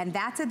well, and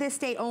that's a this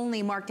date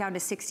only, marked down to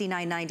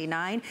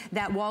 $69.99.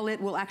 That wallet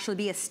will actually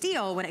be a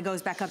steal when it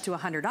goes back up to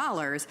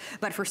 $100.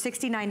 But for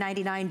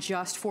 $69.99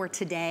 just for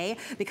today,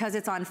 because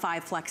it's on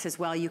 5 Flex as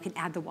well, you can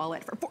add the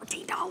wallet for $14.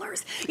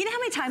 You know how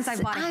many times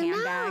I've bought a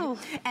handbag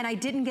and I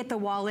didn't get the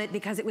wallet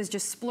because it was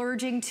just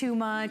splurging too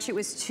much, it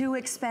was too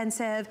expensive.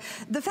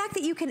 The fact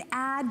that you can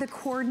add the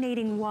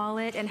coordinating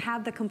wallet and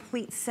have the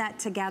complete set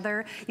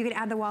together, you can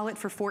add the wallet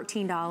for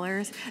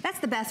 $14. That's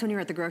the best when you're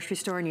at the grocery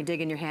store and you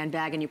dig in your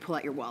handbag and you pull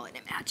out your wallet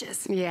and it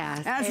matches.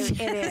 Yeah,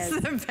 it is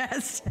the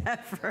best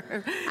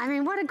ever. I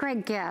mean, what a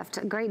great gift,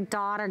 a great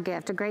daughter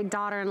gift, a great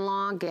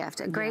daughter-in-law gift,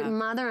 a great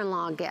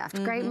mother-in-law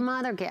gift, great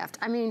mother gift.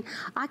 I mean,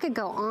 I could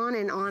go on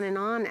and on and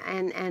on,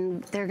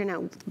 and they're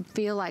gonna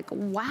feel like,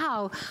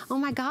 wow, oh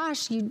my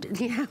gosh, you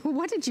know,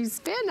 what did you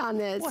spend on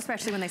this? Well,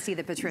 especially when they see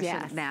the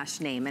Patricia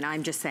Nash name, and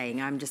I'm just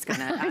saying, I'm just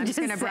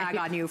gonna brag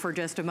on you for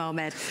just a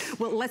moment.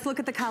 Well, let's look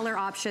at the color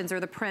options or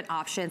the print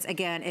options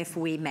again, if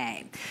we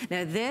may.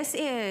 Now, this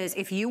is,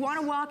 if you want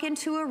to walk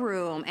into a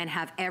room and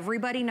have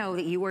everybody know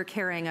that you are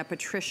carrying a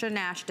Patricia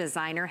Nash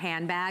designer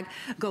handbag,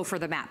 go for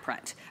the matte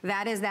print.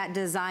 That is that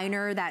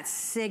designer, that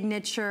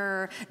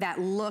signature, that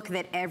look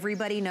that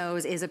everybody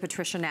knows is a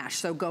Patricia Nash.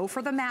 So go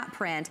for the matte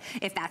print.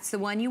 If that's the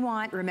one you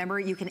want, remember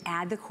you can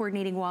add the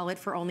coordinating wallet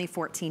for only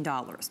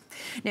 $14.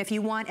 Now, if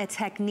you want a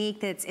technique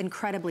that's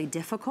incredibly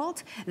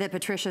difficult, that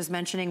Patricia's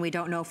mentioning, we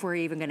don't know if we're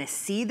even gonna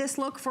see this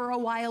look for a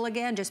while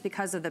again, just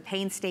because of the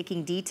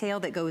painstaking detail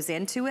that goes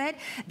into it,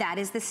 that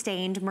is the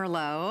stained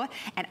Merlot.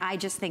 And I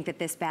just think that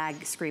this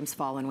bag screams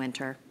fall and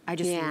winter. I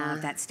just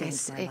love that stained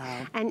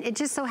Merlot. And it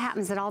just so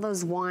happens that all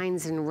those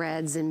wines and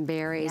reds and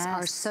berries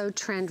are so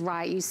trend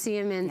right. You see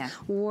them in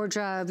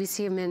wardrobe, you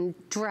see them in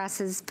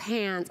dresses,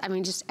 pants, I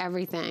mean, just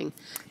everything.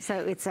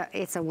 So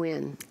it's a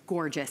win.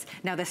 Gorgeous.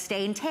 Now the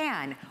stained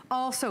tan,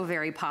 also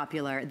very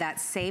popular. That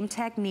same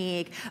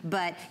technique,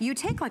 but you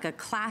take like a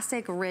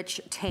classic rich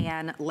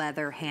tan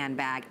leather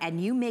handbag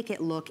and you make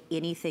it look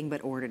anything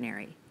but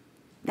ordinary.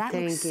 That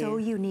looks so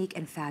unique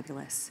and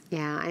fabulous.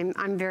 Yeah,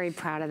 I'm very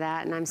proud of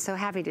that, and I'm so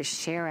happy to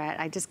share it.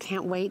 I just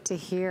can't wait to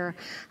hear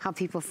how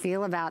people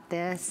feel about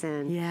this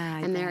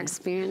and their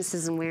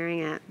experiences in wearing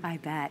it. I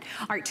bet.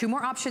 All right, 2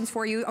 more options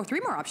for you. Oh, 3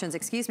 more options,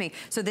 excuse me.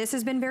 So this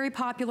has been very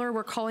popular.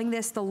 We're calling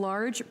this the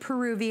large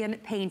Peruvian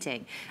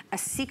painting. A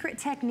secret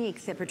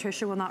technique that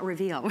Patricia will not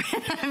reveal.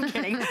 I'm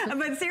kidding.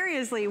 But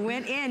seriously,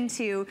 went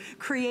into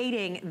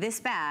creating this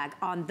bag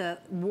on the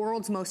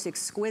world's most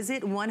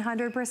exquisite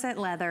 100%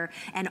 leather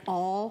and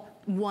all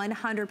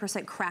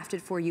 100%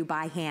 crafted for you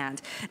by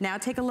hand. Now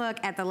take a look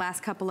at the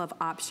last couple of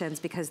options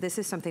because this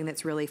is something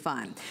that's really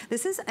fun.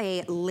 This is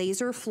a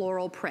laser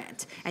floral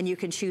print and you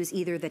can choose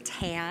either the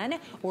tan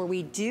or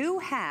we do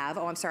have,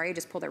 oh I'm sorry, I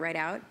just pulled it right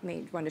out.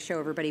 I wanted to show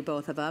everybody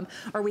both of them.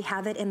 Or we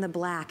have it in the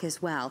black as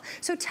well.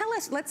 So tell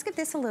us, let's give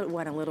this a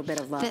little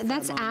bit of love.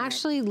 That's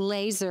actually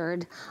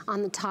lasered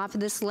on the top of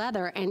this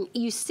leather and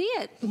you see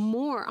it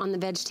more on the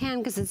veg tan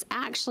because it's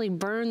actually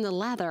burned the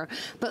leather,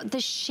 but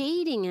the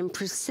shading and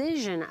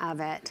precision of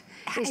it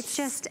is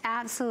just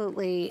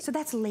absolutely so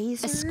that's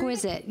laser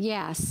exquisite.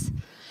 Yes,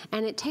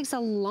 and it takes a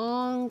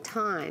long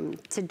time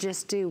to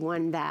just do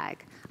one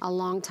bag. A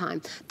long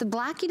time. The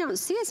black you don't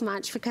see as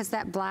much because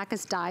that black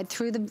is dyed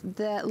through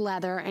the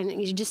leather and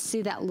you just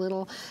see that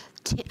little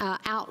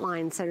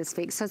outline, so to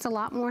speak. So it's a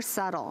lot more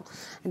subtle.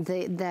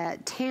 The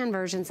tan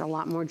version's a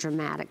lot more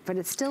dramatic, but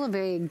it's still a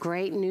very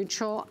great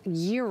neutral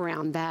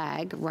year-round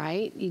bag,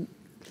 right?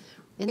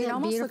 Isn't that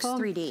almost beautiful?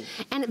 looks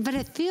 3D. But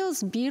it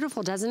feels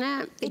beautiful, doesn't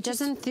it? It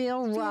doesn't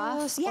feel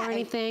rough or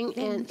anything.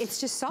 And it's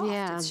just soft.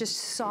 Yeah. It's just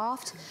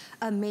soft,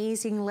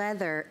 amazing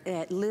leather.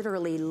 It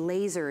literally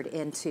lasered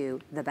into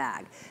the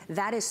bag.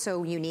 That is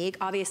so unique.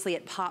 Obviously,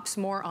 it pops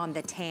more on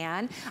the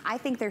tan. I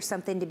think there's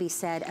something to be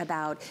said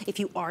about if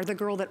you are the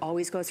girl that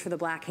always goes for the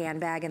black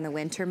handbag in the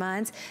winter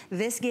months,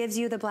 this gives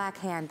you the black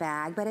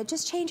handbag, but it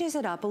just changes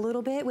it up a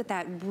little bit with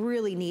that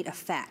really neat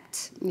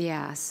effect.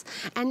 Yes.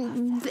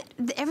 And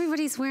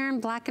everybody's wearing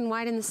black and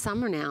white in the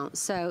summer now.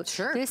 So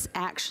this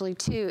actually,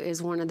 too,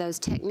 is one of those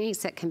techniques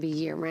that can be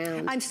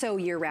year-round. I'm so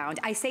year-round.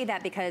 I say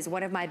that because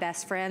one of my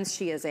best friends,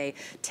 she is a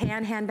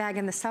tan handbag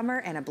in the summer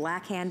and a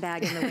black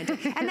handbag in the winter.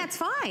 And that's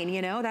fine,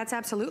 you know, that's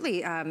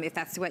absolutely, if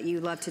that's what you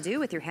love to do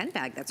with your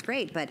handbag, that's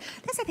great. But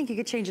this, I think you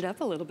could change it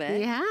up a little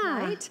bit. Yeah.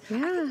 Right? Yeah.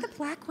 I think the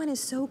black one is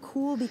so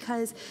cool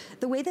because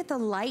the way that the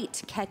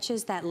light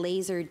catches that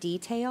laser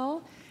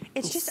detail,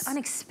 it's just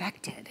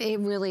unexpected. It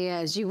really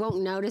is. You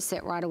won't notice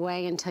it right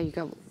away until you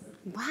go,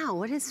 wow,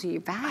 what is your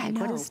bag?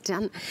 What is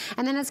done?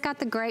 And then it's got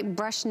the great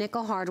brushed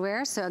nickel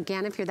hardware. So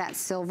again, if you're that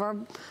silver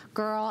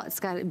girl, it's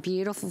got a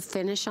beautiful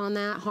finish on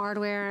that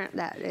hardware.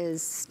 That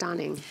is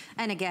stunning.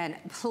 And again,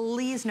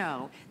 please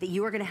know that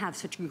you are gonna have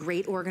such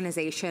great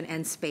organization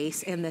and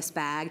space in this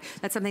bag.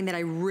 That's something that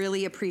I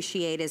really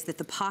appreciate is that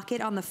the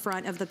pocket on the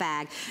front of the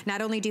bag,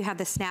 not only do you have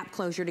the snap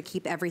closure to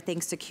keep everything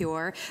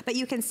secure, but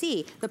you can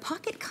see the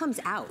pocket comes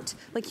out.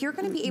 Like you're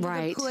gonna be able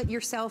to put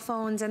your cell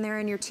phones in there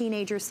and your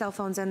teenagers' cell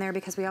phones in there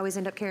because we always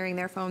end up carrying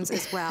their phones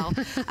as well.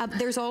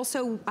 There's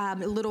also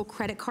little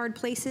credit card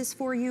places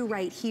for you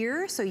right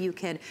here, so you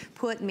can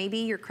put maybe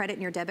your credit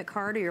and your debit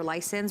card or your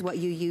license, what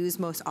you use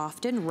most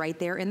often, right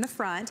there in the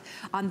front.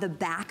 On the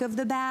back of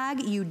the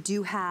bag, you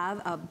do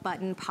have a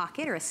button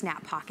pocket or a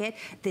snap pocket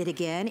that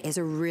again is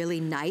a really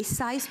nice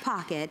size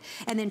pocket,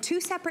 and then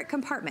two separate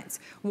compartments.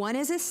 One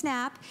is a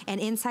snap, and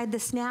inside the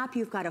snap,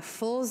 you've got a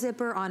full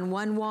zipper on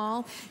one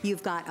wall,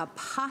 you've got a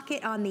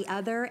pocket on the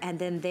other, and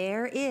then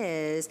there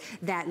is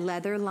that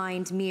leather-lined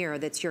mirror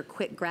that's your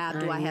quick grab.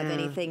 Do I have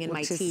anything in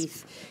my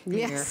teeth?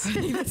 Yes.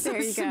 That's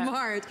so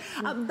smart.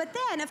 But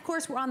then, of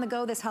course, we're on the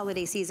go this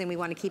holiday season. We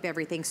want to keep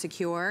everything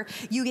secure.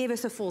 You gave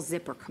us a full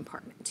zipper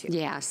compartment, too.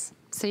 Yes.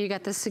 So you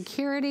got the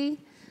security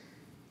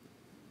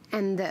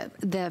and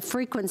the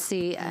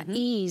frequency,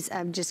 ease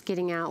of just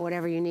getting out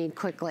whatever you need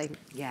quickly.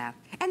 Yeah.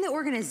 And the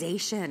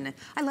organization.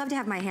 I love to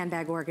have my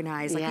handbag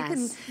organized. Like you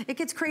can, it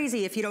gets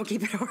crazy if you don't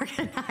keep it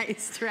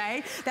organized,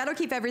 right? That'll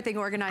keep everything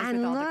organized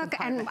with all the compartments.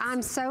 And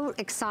I'm so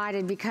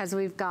excited because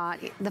we've got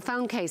the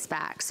phone case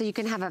back. So you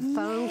can have a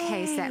phone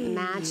case that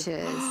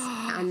matches.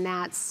 And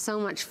that's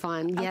so much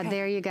fun. Yeah,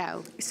 there you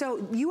go.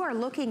 So you are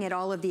looking at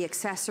all of the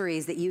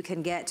accessories that you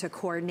can get to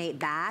coordinate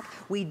back.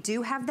 We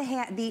do have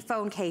the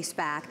phone case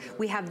back.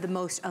 We have the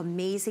most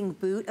amazing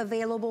boot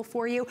available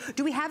for you.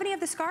 Do we have any of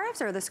the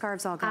scarves, or are the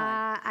scarves all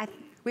gone?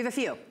 We have a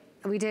few.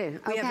 We do.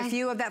 We have a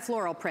few of that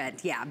floral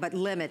print, yeah, but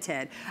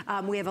limited.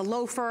 We have a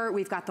loafer,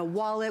 we've got the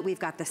wallet, we've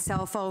got the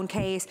cell phone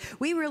case.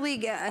 We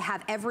really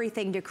have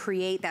everything to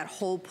create that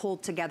whole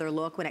pulled together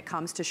look when it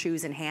comes to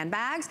shoes and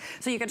handbags.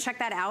 So you can check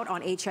that out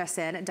on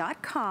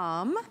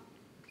hsn.com.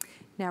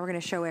 Now we're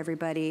gonna show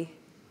everybody.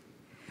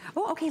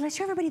 Oh, okay, let's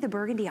show everybody the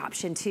burgundy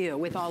option too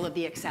with all of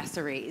the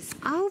accessories.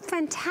 Oh,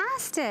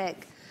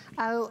 fantastic.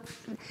 Oh,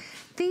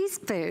 these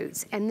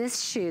boots and this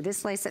shoe,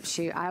 this lace-up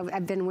shoe,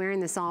 I've been wearing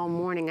this all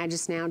morning. I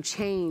just now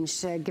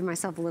changed to give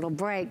myself a little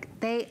break.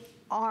 They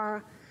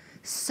are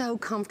so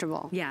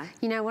comfortable. Yeah.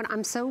 You know what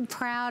I'm so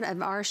proud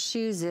of our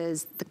shoes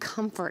is the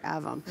comfort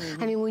of them.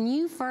 I mean, when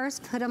you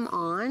first put them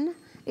on,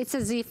 it's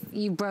as if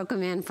you broke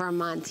them in for a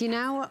month. You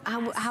know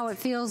how it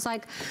feels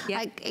like?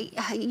 Like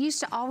I used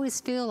to always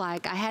feel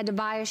like I had to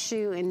buy a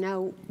shoe and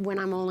know when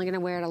I'm only going to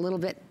wear it a little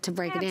bit to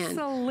break it in.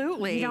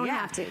 Absolutely. You don't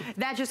have to.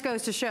 That just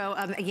goes to show,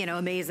 you know,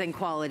 amazing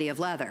quality of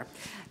leather.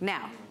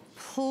 Now,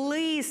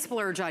 please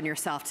splurge on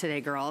yourself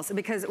today, girls,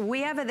 because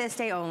we have a this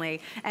day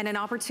only and an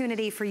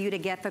opportunity for you to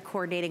get the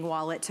coordinating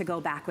wallet to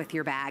go back with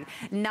your bag.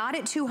 Not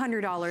at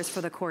 $200 for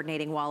the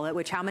coordinating wallet,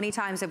 which how many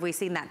times have we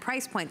seen that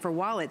price point for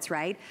wallets,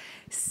 right?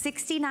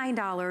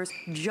 $69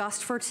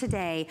 just for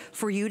today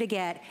for you to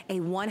get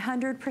a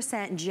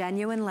 100%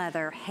 genuine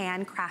leather,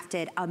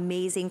 handcrafted,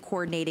 amazing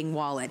coordinating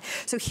wallet.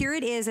 So here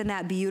it is in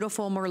that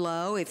beautiful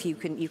Merlot. If you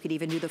could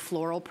even do the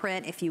floral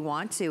print if you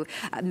want to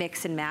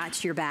mix and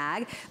match your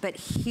bag. But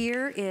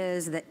here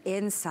is the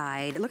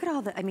inside. Look at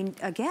all the, I mean,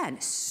 again,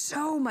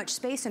 so much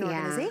space and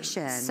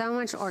organization. So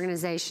much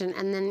organization.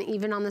 And then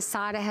even on the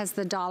side, it has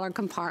the dollar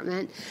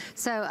compartment.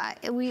 So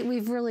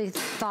we've really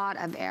thought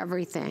of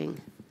everything.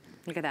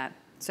 Look at that.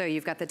 So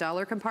you've got the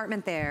dollar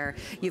compartment there.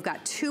 You've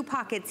got two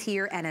pockets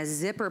here and a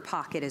zipper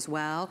pocket as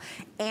well.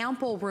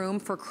 Ample room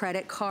for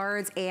credit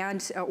cards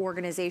and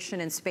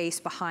organization and space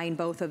behind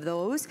both of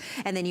those.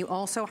 And then you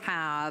also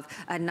have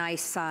a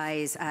nice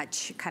size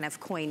kind of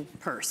coin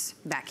purse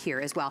back here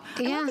as well.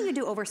 I love that you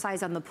do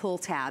oversize on the pull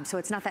tab, so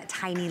it's not that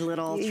tiny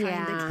little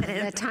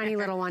the tiny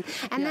little one.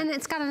 And then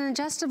it's got an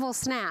adjustable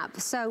snap.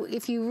 So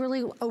if you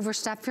really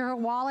overstuff your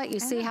wallet, you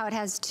see how it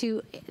has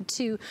two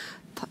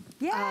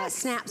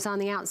snaps on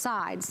the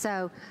outside.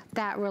 So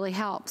that really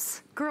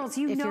helps. Girls,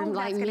 you know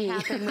that's going to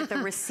happen with the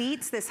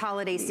receipts this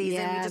holiday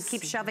season. You just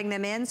keep shoving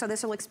them in, so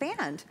this will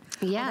expand.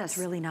 Yes. Oh, that's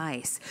really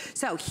nice.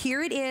 So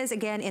here it is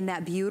again in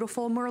that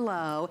beautiful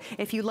Merlot.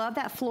 If you love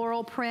that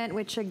floral print,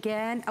 which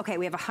again, okay,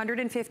 we have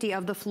 150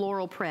 of the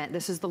floral print.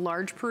 This is the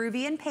large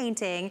Peruvian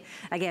painting.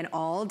 Again,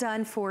 all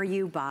done for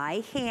you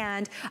by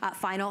hand.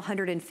 Final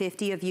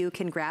 150 of you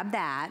can grab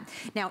that.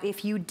 Now,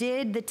 if you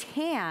did the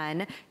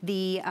tan,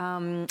 the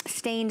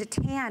stained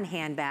tan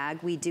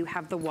handbag, we do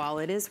have the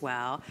wallet as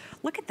well.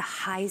 Look at the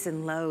highs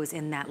and lows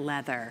in that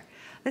leather.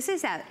 This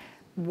is that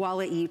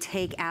wallet you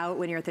take out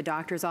when you're at the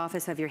doctor's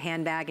office of your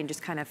handbag and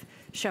just kind of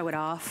show it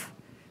off.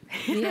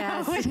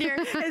 Yes.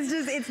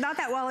 It's not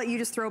that wallet you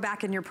just throw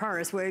back in your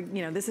purse where,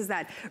 you know, this is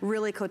that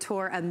really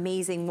couture,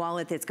 amazing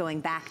wallet that's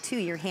going back to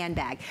your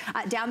handbag.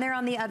 Down there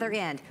on the other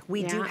end,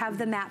 we do have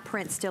the matte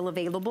print still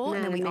available,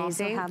 and then we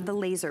also have the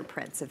laser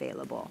prints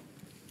available.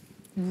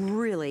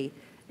 Really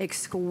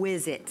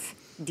exquisite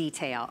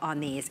detail on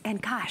these.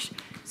 And gosh,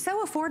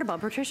 so affordable.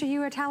 Patricia,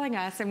 you were telling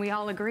us, and we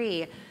all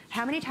agree,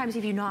 how many times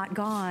have you not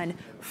gone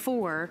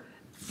for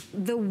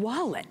the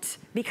wallet?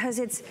 Because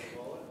it's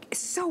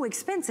so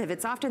expensive.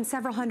 It's often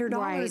several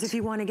 $100s if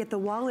you want to get the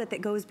wallet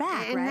that goes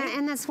back,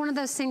 and that's one of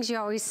those things you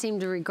always seem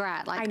to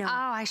regret. Like, oh,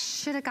 I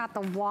should have got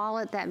the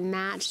wallet that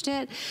matched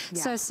it.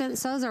 So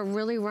since those are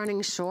really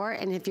running short,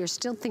 and if you're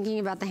still thinking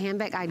about the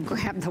handbag, I'd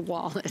grab the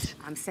wallet.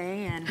 I'm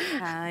saying,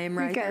 I'm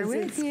right there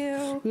with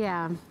you.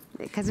 Yeah,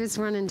 because it's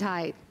running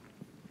tight.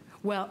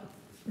 Well,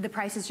 the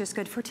price is just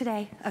good for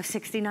today of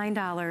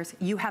 $69.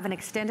 You have an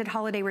extended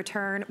holiday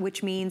return,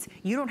 which means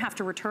you don't have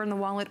to return the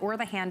wallet or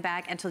the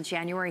handbag until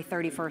January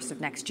 31st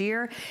of next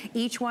year.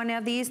 Each one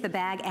of these, the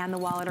bag and the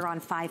wallet, are on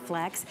 5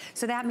 flex.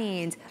 So that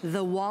means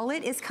the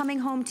wallet is coming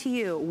home to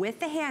you with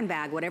the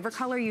handbag, whatever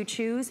color you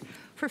choose,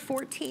 for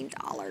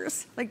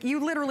 $14. Like, you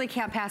literally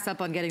can't pass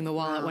up on getting the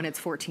wallet when it's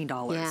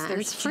 $14. Yeah,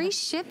 there's free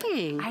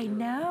shipping. I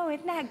know,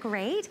 isn't that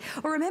great?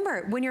 Well,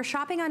 remember, when you're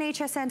shopping on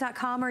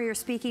hsn.com or you're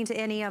speaking to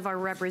any of our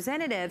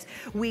representatives,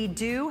 we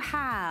do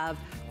have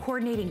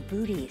coordinating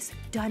booties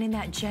done in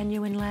that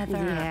genuine leather.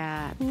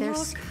 Yeah,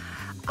 there's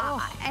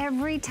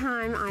every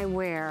time I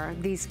wear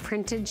these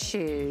printed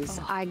shoes,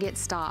 I get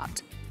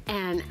stopped.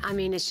 And I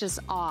mean, it's just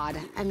odd.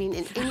 I mean,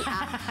 it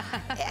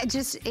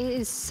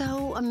is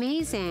so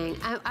amazing.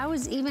 I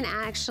was even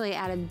actually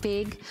at a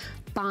big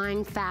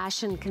buying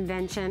fashion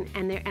convention,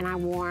 and I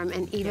wore them,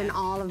 and even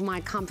all of my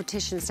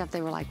competition stuff,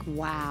 they were like,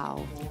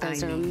 wow,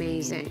 those are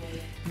amazing.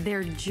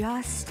 They're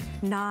just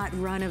not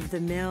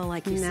run-of-the-mill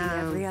like you see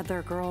every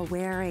other girl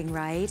wearing,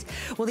 right?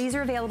 Well, these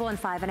are available in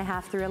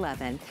 5.5 through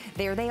 11.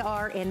 There they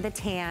are in the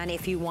tan.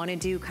 If you want to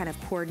do kind of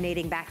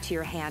coordinating back to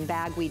your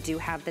handbag, we do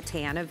have the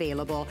tan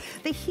available.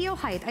 The heel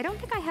height, I don't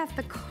think I have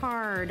the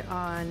card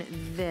on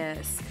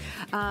this.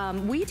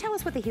 Will you tell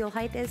us what the heel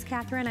height is,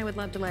 Catherine? I would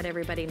love to let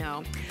everybody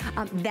know.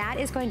 That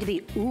is going to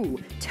be,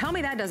 tell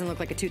me that doesn't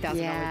look like a $2,000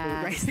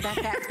 boot, right?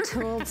 That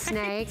tooled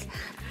snake.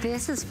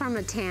 This is from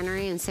a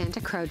tannery in Santa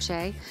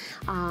Croce,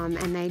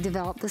 and they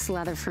developed this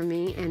leather for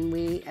me, and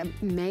we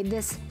made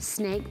this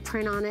snake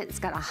print on it. It's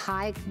got a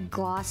high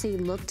glossy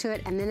look to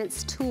it, and then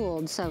it's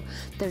tooled, so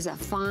there's a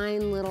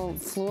fine little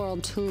floral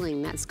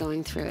tooling that's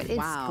going through it.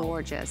 It's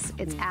gorgeous.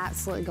 It's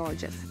absolutely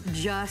gorgeous.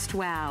 Just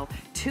wow.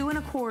 2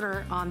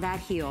 1/4 on that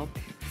heel.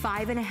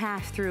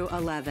 5.5 through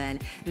 11.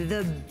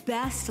 The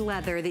best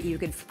leather that you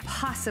could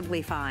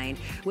possibly find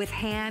with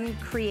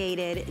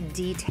hand-created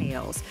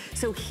details.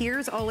 So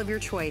here's all of your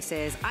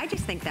choices. I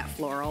just think that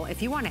floral,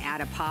 if you want to add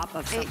a pop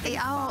of something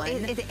fun.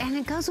 And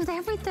it goes with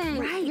everything.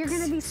 Right. You're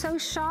going to be so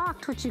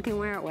shocked what you can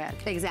wear it with.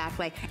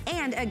 Exactly.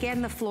 And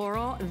again, the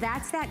floral,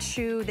 that's that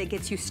shoe that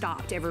gets you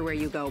stopped everywhere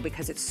you go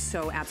because it's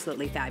so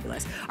absolutely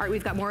fabulous. All right,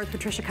 we've got more with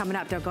Patricia coming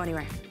up. Don't go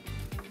anywhere.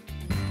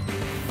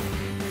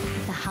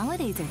 The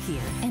holidays are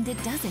here, and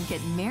it doesn't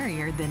get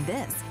merrier than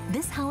this.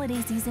 This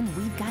holiday season,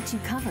 we've got you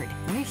covered.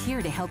 We're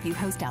here to help you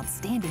host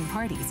outstanding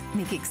parties,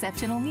 make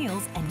exceptional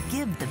meals, and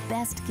give the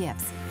best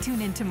gifts.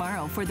 Tune in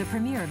tomorrow for the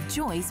premiere of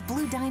Joy's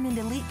Blue Diamond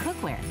Elite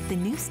Cookware, the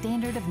new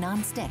standard of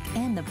non-stick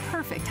and the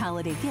perfect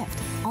holiday gift.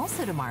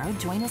 Also tomorrow,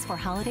 join us for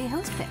Holiday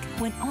Host Pick,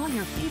 when all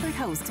your favorite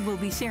hosts will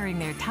be sharing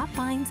their top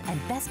finds and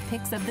best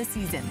picks of the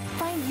season.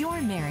 Find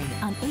your Merry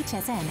on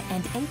HSN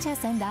and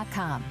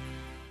hsn.com.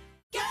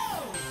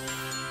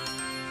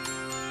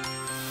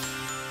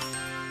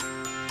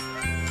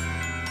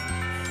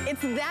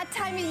 It's that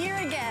time of year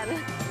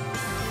again.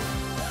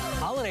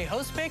 Holiday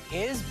Host Pick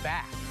is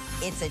back.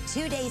 It's a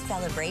 2-day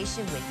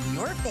celebration with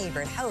your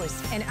favorite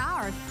hosts and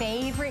our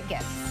favorite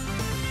gifts.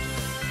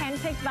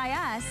 Handpicked by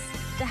us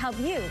to help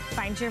you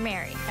find your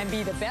Merry. And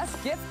be the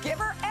best gift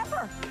giver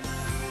ever.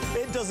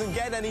 It doesn't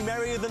get any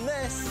merrier than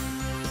this.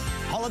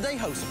 Holiday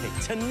Host Pick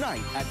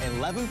tonight at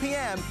 11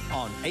 p.m.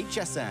 on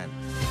HSN.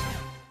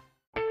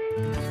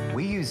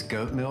 We use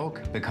goat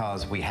milk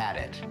because we had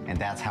it, and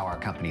that's how our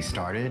company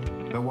started.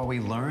 But what we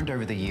learned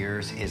over the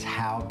years is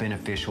how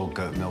beneficial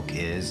goat milk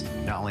is,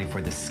 not only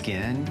for the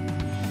skin,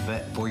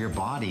 but for your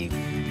body.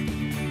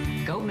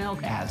 Goat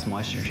milk adds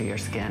moisture to your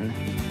skin.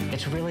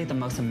 It's really the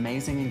most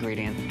amazing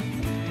ingredient.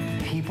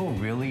 People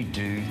really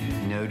do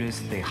notice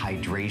the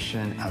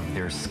hydration of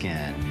their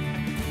skin.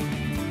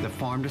 The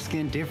farm to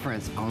skin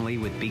difference only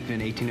with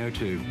Beekman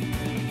 1802.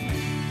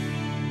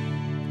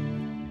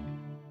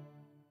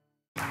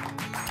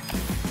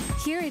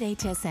 Here at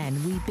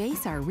HSN, we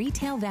base our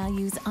retail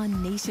values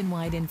on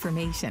nationwide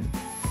information.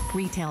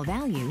 Retail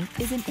value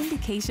is an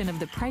indication of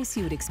the price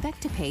you would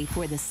expect to pay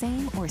for the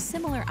same or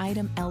similar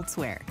item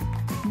elsewhere,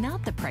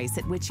 not the price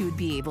at which you would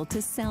be able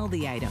to sell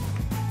the item.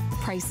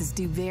 Prices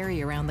do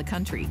vary around the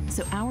country,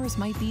 so ours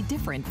might be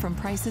different from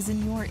prices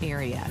in your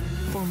area.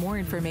 For more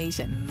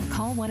information,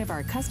 call one of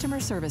our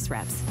customer service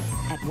reps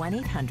at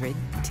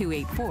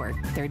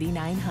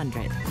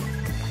 1-800-284-3900.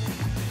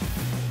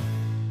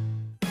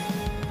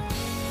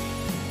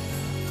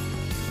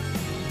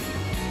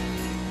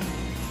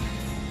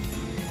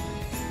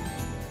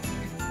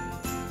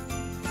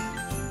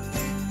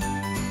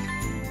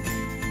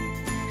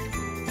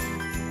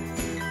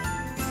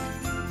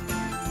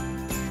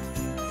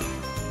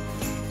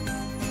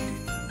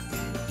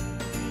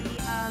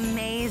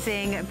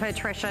 Amazing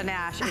Patricia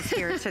Nash is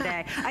here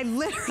today. I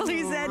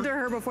literally said to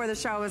her before the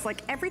show, I was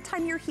like, every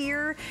time you're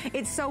here,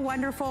 it's so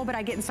wonderful, but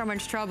I get in so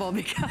much trouble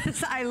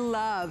because I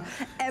love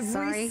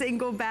every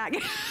single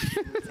bag.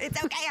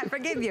 It's okay, I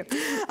forgive you.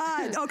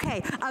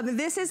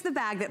 This is the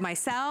bag that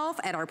myself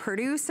and our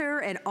producer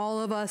and all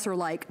of us are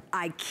like,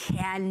 I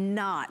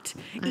cannot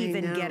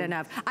even get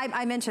enough.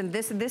 I mentioned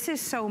this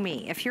is so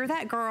me. If you're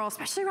that girl,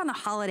 especially around the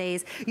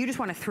holidays, you just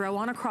want to throw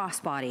on a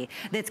crossbody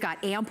that's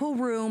got ample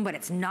room, but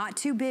it's not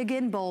too big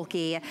and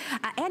bulky,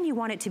 and you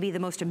want it to be the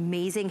most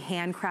amazing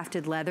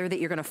handcrafted leather that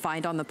you're gonna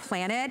find on the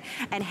planet,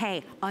 and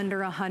hey,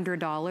 under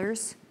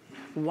 $100,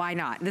 why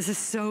not? This is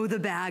so the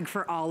bag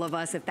for all of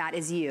us if that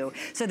is you.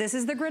 So this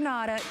is the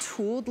Granada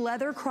tooled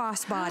leather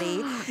crossbody.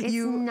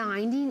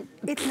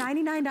 It's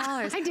 $99.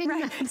 I didn't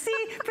know.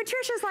 See,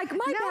 Patricia's like,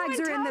 my bags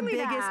are in the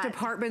biggest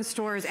department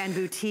stores and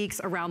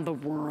boutiques around the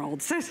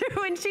world. So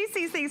when she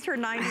sees things for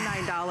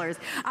 $99,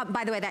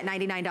 by the way, that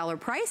 $99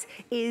 price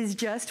is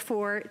just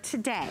for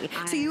today.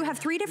 So you have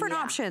 3 different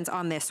options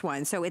on this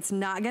one. So it's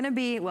not gonna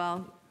be,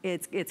 well,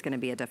 it's gonna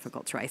be a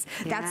difficult choice.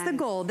 That's the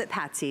gold that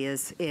Patsy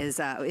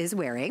is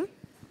wearing.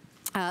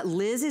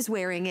 Liz is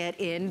wearing it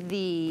in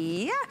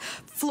the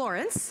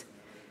Florence,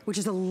 which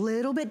is a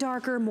little bit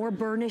darker, more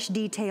burnished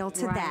detail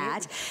to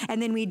that.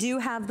 And then we do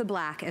have the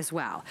black as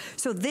well.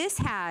 So this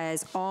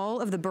has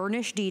all of the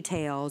burnished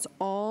details,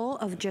 all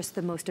of just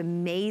the most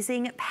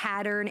amazing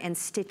pattern and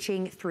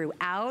stitching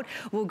throughout.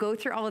 We'll go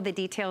through all of the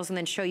details and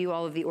then show you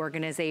all of the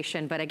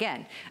organization. But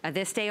again,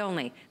 this day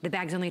only, the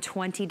bag's only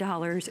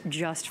 $20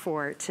 just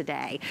for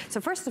today.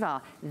 So first of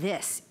all,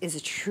 this is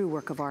a true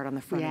work of art on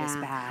the front of this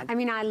bag. I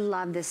mean, I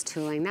love this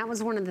tooling. That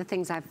was one of the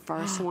things I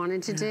first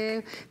wanted to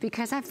do,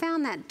 because I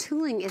found that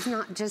tooling is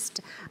not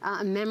just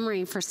a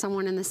memory for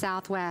someone in the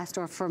Southwest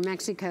or for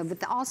Mexico,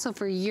 but also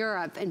for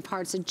Europe and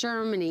parts of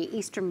Germany,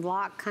 Eastern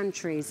Bloc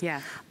countries,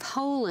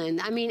 Poland.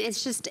 I mean,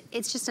 it's just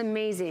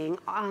amazing.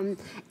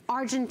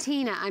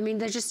 Argentina, I mean,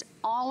 they're just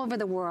all over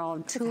the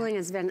world. Tooling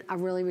has been a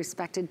really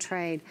respected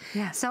trade.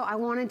 So I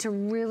wanted to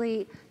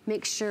really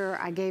make sure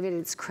I gave it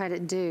its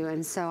credit due.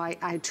 And so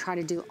I try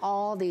to do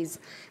all these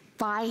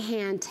by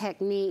hand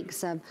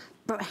techniques of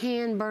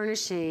hand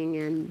burnishing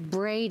and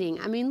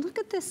braiding. I mean, look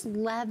at this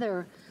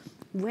leather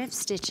whip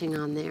stitching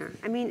on there.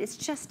 I mean, it's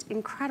just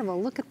incredible.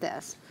 Look at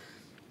this.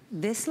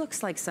 This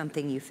looks like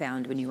something you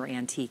found when you were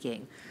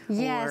antiquing.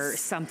 Or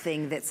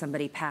something that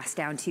somebody passed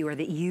down to you or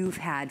that you've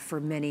had for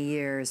many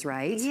years,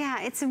 right?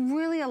 Yeah, it's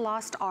really a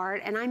lost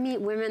art, and I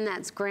meet women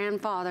that's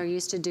grandfather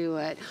used to do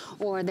it,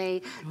 or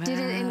they did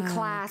it in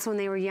class when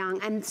they were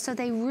young, and so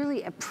they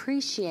really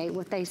appreciate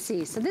what they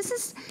see. So this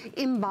is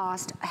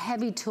embossed,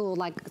 heavy tool,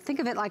 like think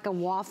of it like a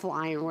waffle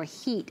iron or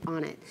heat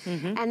on it.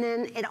 And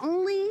then it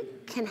only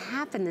can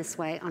happen this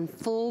way on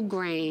full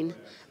grain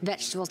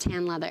vegetable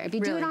tan leather. If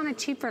you do it on a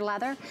cheaper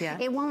leather,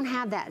 it won't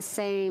have that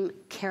same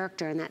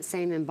character and that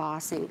same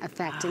embossing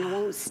effect, and it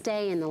won't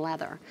stay in the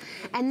leather.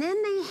 And then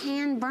they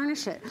hand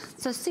burnish it.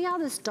 So see all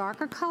this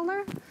darker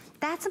color?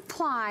 That's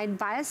applied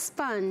by a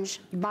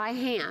sponge by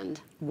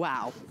hand.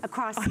 Wow.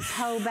 Across this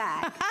whole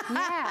bag.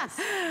 Yes.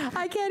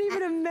 I can't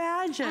even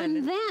imagine.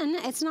 And then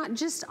it's not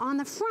just on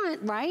the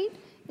front, right?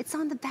 It's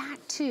on the back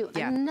too.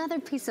 Another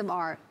piece of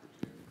art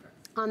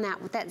on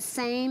that with that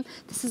same,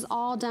 this is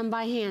all done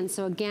by hand.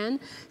 So again,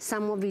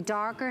 some will be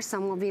darker,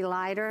 some will be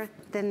lighter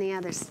than the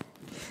others.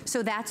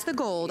 So that's the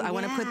gold. I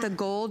want to put the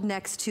gold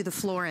next to the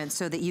Florence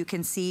so that you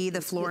can see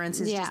the Florence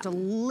is just a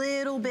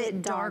little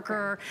bit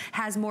darker,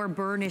 has more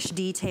burnished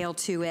detail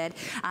to it.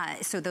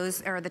 So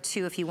those are the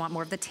two if you want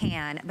more of the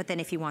tan, but then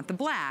if you want the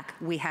black,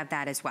 we have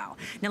that as well.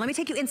 Now let me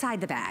take you inside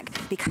the bag,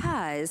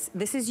 because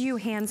this is you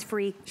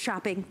hands-free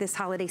shopping this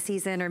holiday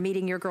season or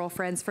meeting your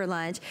girlfriends for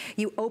lunch.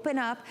 You open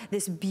up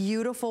this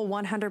beautiful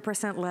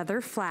 100%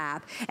 leather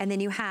flap, and then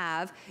you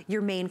have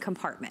your main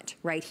compartment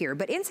right here.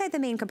 But inside the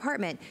main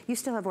compartment, you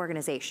still have organization.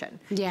 organization.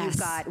 Yes. You've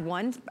got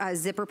one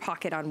zipper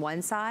pocket on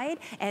one side,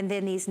 and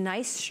then these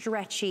nice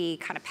stretchy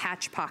kind of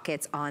patch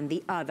pockets on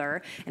the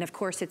other. And of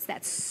course, it's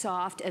that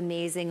soft,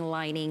 amazing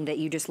lining that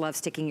you just love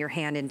sticking your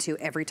hand into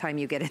every time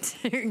you get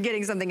it,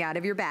 getting something out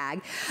of your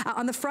bag.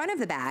 On the front of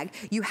the bag,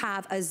 you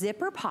have a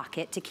zipper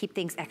pocket to keep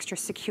things extra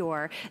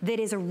secure that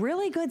is a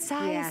really good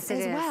size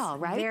as well,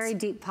 right? Very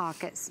deep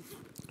pockets.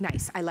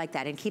 Nice, I like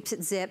that, and keeps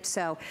it zipped,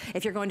 so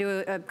if you're going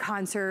to a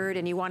concert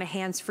and you want a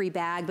hands-free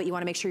bag, but you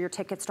wanna make sure your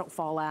tickets don't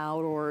fall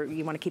out or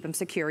you wanna keep them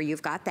secure,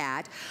 you've got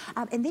that.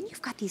 And then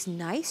you've got these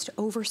nice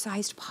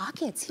oversized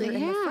pockets here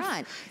in the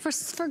front.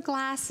 For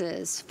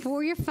glasses,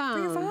 for your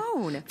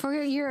phone. For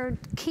your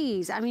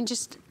keys, I mean,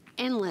 just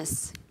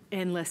endless.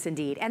 Endless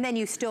indeed. And then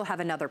you still have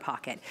another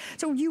pocket.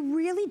 So you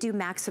really do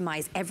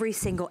maximize every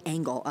single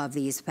angle of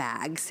these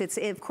bags.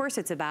 Of course,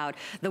 it's about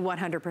the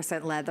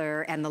 100%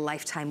 leather and the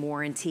lifetime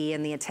warranty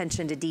and the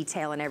attention to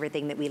detail and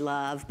everything that we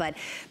love. But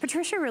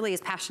Patricia really is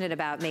passionate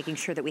about making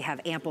sure that we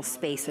have ample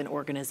space and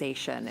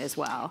organization as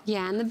well.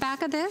 Yeah, and the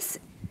back of this,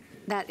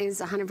 that is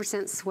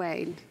 100%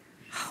 suede.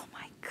 Oh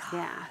my gosh.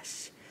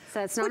 Yeah.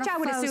 So it's not Which I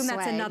would assume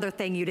that's suede. another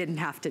thing you didn't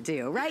have to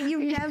do, right?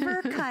 You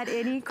never cut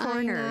any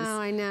corners.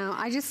 I know.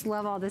 I just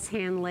love all this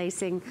hand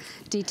lacing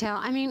detail.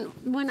 I mean,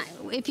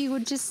 if you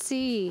would just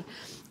see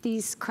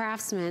these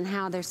craftsmen,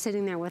 how they're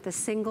sitting there with a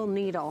single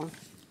needle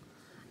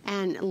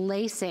and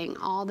lacing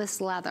all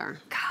this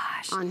leather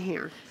on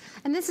here.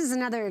 And this is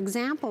another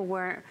example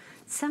where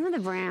some of the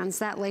brands,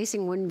 that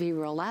lacing wouldn't be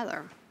real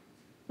leather.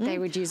 They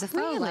would use a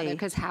faux leather,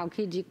 because how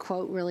could you,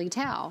 quote, really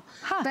tell?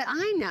 But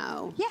I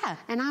know. Yeah.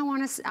 And I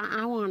want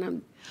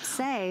to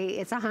say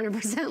it's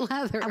 100%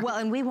 leather. Well,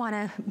 and we want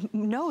to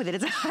know that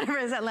it's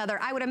 100% leather.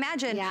 I would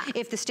imagine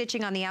if the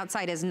stitching on the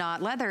outside is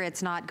not leather,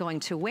 it's not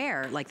going to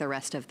wear like the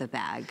rest of the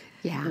bag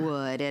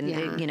would.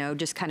 And, you know,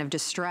 just kind of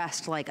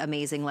distressed like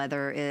amazing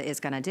leather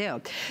is going to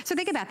do. So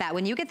think about that.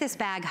 When you get this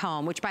bag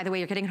home, which, by the way,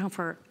 you're getting home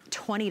for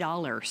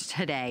 $20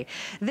 today,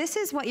 this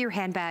is what your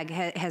handbag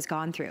has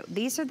gone through.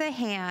 These are the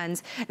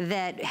hands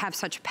that have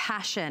such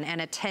passion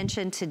and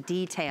attention to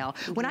detail.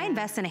 When I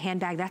invest in a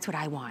handbag, that's what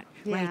I want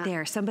right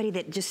there. Somebody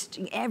that just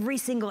every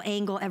single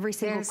angle, every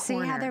single corner.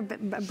 See how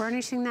they're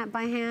burnishing that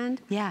by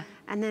hand? Yeah.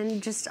 And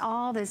then just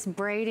all this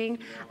braiding.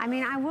 I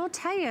mean, I will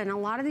tell you, in a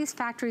lot of these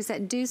factories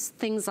that do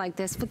things like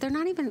this, but they're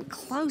not even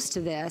close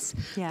to this.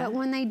 Yeah. But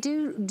when they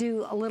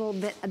do a little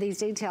bit of these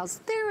details,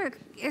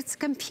 it's a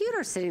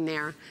computer sitting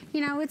there.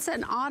 You know, it's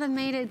an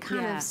automated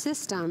kind of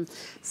system.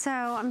 So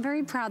I'm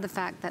very proud of the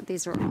fact that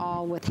these are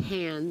all with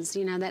hands,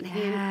 you know, that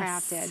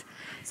handcrafted.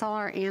 So all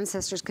our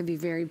ancestors could be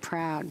very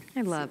proud.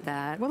 I love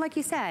that. Well, like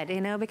you said,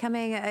 you know,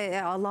 becoming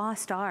a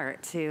lost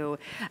art to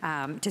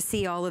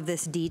see all of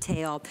this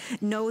detail.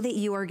 Know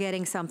that you are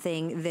getting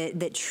something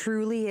that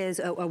truly is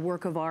a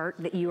work of art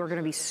that you are going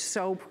to be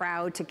so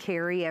proud to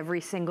carry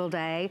every single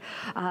day,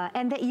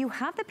 and that you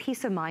have the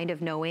peace of mind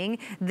of knowing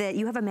that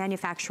you have a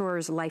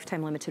manufacturer's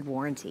lifetime limited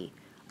warranty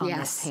on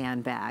this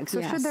handbag.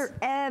 So should there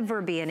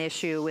ever be an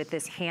issue with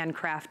this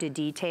handcrafted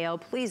detail,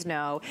 please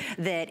know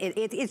that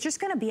it's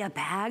just gonna be a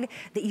bag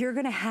that you're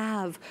gonna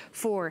have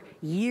for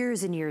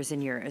years and years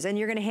and years. And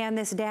you're gonna hand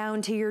this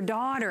down to your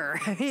daughter.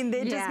 I mean,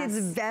 it just gets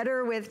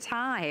better with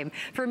time.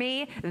 For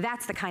me,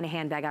 that's the kind of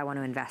handbag I want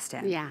to invest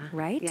in. Yeah.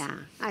 Right? Yeah.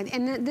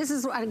 And this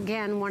is,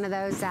 again, one of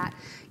those that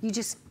you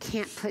just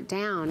can't put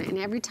down. And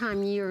every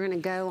time you're gonna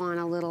go on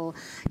a little,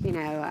 you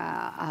know,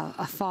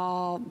 a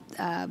fall,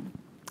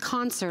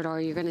 concert,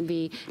 or you're going to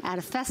be at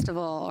a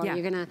festival, or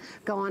you're going to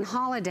go on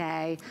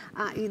holiday,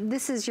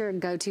 this is your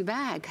go-to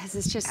bag, because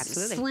it's just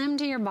slim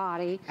to your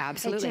body.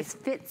 Absolutely. It just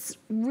fits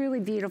really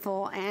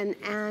beautiful, and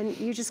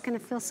you're just going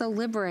to feel so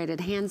liberated,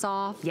 hands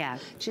off. Yeah.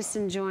 Just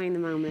enjoying the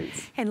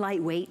moments. And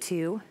lightweight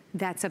too.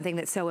 That's something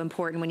that's so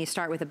important when you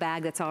start with a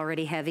bag that's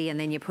already heavy and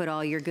then you put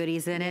all your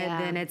goodies in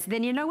it,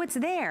 then you know it's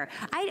there.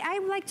 I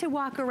like to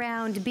walk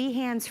around, be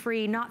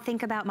hands-free, not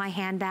think about my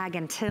handbag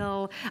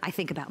until I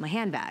think about my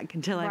handbag,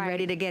 until I'm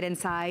ready to get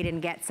inside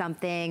and get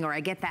something, or I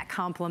get that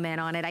compliment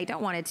on it. I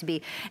don't want it to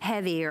be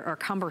heavy or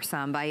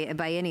cumbersome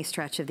by any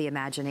stretch of the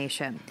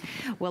imagination.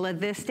 Well, a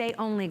this day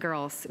only,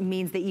 girls,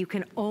 means that you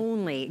can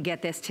only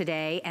get this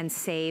today and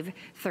save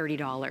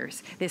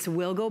 $30. This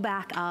will go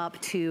back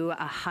up to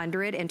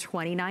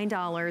 $129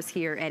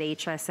 here at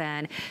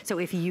HSN. So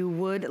if you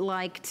would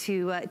like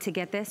to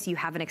get this, you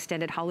have an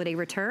extended holiday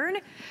return,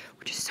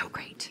 which is so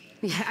great.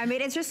 Yeah, I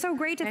mean, it's just so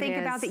great to think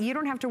about that you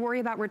don't have to worry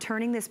about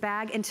returning this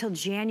bag until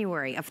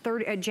January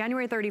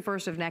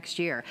 31st of next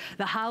year.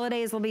 The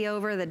holidays will be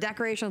over, the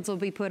decorations will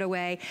be put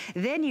away.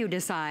 Then you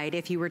decide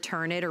if you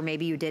return it, or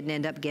maybe you didn't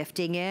end up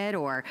gifting it,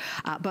 or,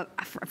 but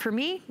for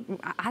me,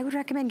 I would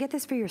recommend get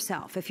this for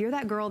yourself. If you're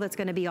that girl that's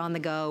gonna be on the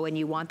go and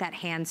you want that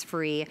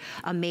hands-free,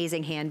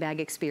 amazing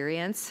handbag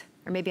experience,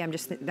 Or maybe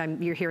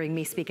you're hearing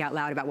me speak out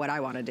loud about what I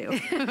want to do.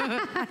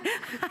 I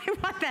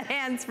want that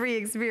hands-free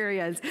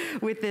experience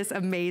with this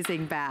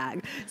amazing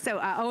bag. So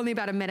only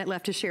about a minute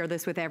left to share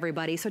this with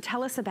everybody. So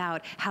tell us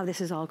about how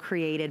this is all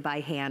created by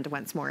hand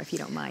once more, if you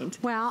don't mind.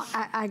 Well,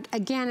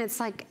 again, it's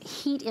like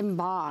heat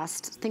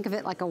embossed. Think of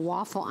it like a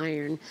waffle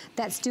iron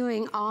that's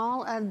doing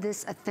all of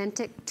this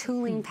authentic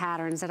tooling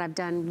patterns that I've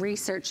done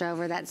research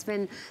over.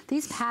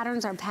 These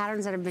patterns are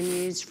patterns that have been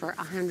used for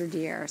 100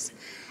 years.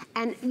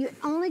 And you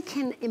only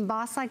can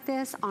emboss like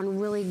this on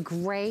really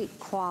great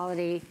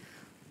quality,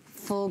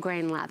 full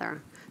grain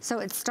leather. So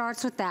it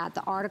starts with that.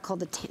 The article,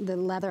 the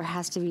leather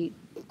has to be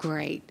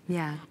great.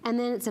 Yeah. And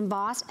then it's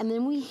embossed, and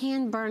then we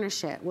hand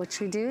burnish it. What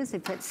we do is we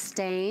put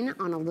stain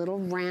on a little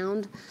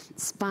round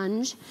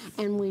sponge,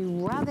 and we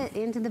rub it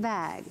into the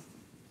bag.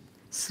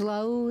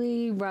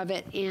 Slowly rub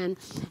it in,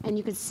 and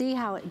you can see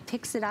how it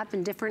picks it up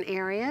in different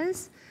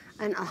areas,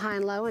 and high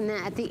and low, and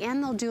then at the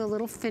end they'll do a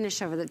little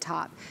finish over the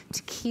top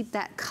to keep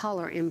that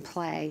color in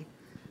play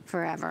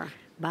forever.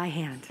 By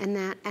hand. And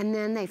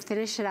then they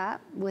finish it up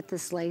with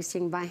this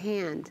lacing by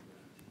hand.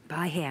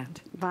 By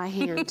hand. By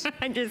hand.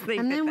 I just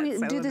think and then we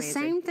so do the amazing.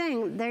 same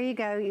thing. There you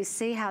go. You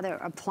see how they're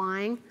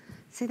applying.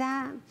 See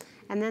that?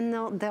 And then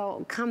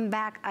they'll come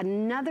back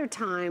another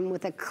time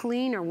with a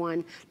cleaner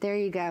one. There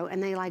you go.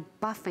 And they like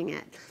buffing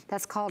it.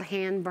 That's called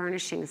hand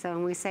burnishing. So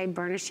when we say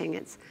burnishing,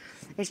 it's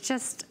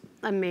just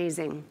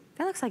amazing.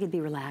 That looks like it'd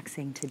be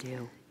relaxing to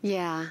do.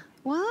 Yeah.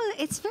 Well,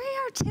 it's very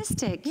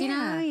artistic, you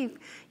know.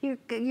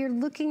 You're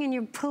looking and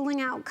you're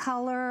pulling out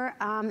color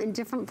in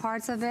different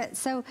parts of it.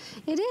 So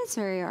it is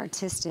very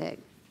artistic.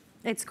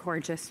 It's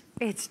gorgeous.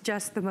 It's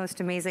just the most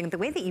amazing. The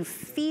way that you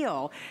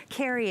feel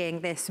carrying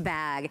this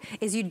bag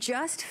is you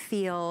just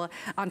feel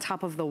on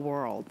top of the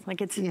world. Like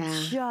it's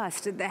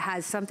just, that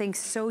has something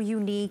so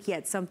unique,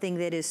 yet something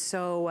that is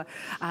so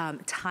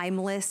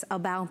timeless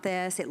about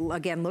this. It,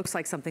 again, looks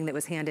like something that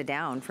was handed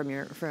down from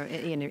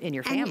in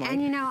your family.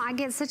 And you know, I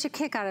get such a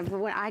kick out of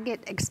when I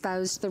get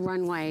exposed to the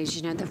runways,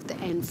 you know,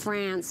 in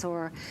France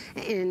or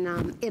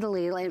in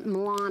Italy, like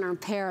Milan or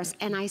Paris,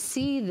 and I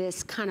see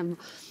this kind of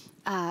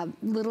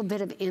little bit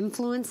of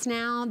influence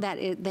now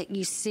that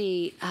you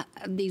see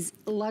these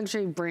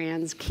luxury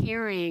brands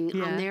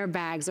carrying on their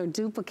bags or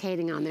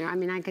duplicating on there. I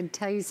mean, I could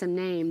tell you some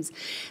names.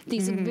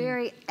 These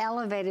very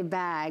elevated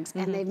bags,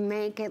 and they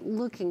make it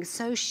looking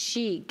so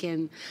chic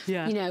and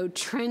you know,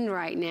 trend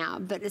right now.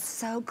 But it's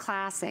so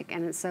classic,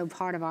 and it's so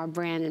part of our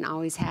brand and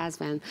always has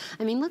been.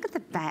 I mean, look at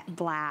the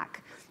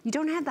black. You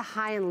don't have the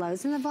high and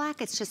lows in the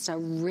black. It's just a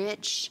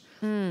rich,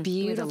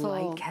 beautiful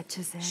light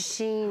catches it.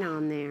 sheen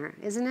on there,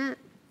 isn't it?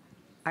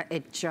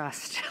 It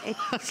just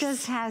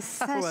has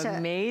such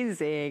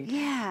amazing.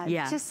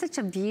 Just such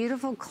a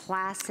beautiful,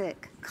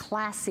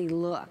 classy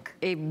look.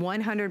 It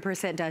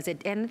 100% does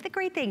it. And the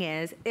great thing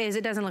is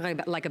it doesn't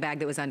look like a bag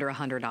that was under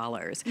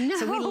 $100. No.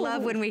 So we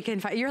love when we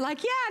can find, you're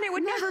like, yeah, and it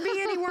would never be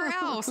anywhere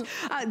else.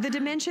 The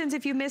dimensions,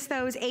 if you miss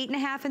those,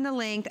 8.5 in the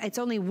length. It's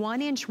only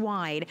 1 inch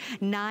wide,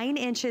 9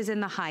 inches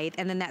in the height,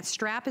 and then that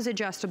strap is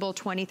adjustable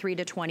 23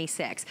 to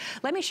 26.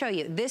 Let me show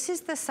you. This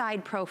is the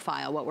side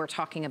profile, what we're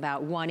talking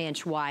about, 1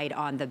 inch wide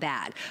on the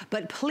bag.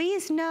 But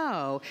please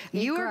know,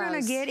 you are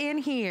gonna get in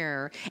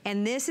here,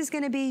 and this is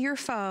gonna be your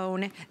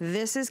phone,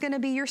 this is gonna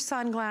be your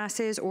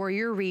sunglasses or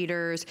your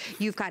readers.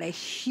 You've got a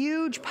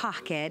huge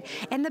pocket,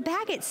 and the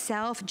bag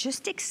itself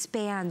just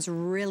expands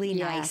really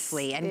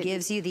nicely and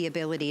gives you the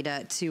ability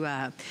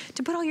to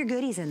put all your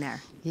goodies in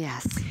there.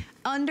 Yes.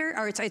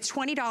 It's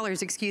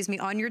 $20, excuse me,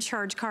 on your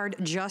charge card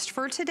just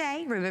for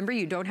today. Remember,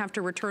 you don't have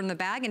to return the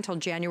bag until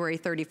January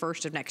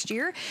 31st of next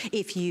year.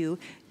 If you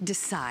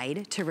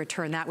decide to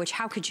return that, which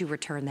how could you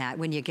return that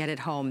when you get it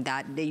home?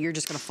 That you're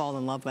just gonna fall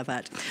in love with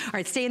it. All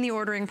right, stay in the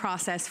ordering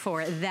process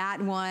for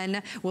that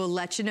one. We'll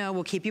let you know,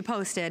 we'll keep you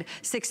posted.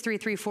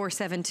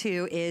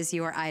 633472 is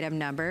your item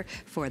number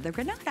for the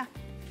Granada.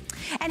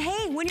 And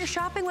hey, when you're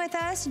shopping with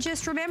us,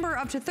 just remember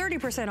up to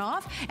 30%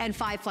 off and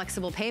 5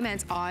 flexible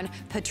payments on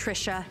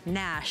Patricia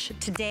Nash.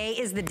 Today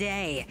is the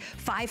day.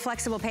 5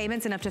 flexible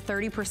payments and up to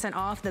 30%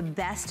 off the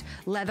best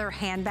leather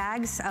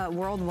handbags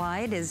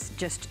worldwide is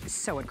just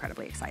so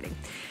incredibly exciting.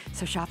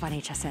 So shop on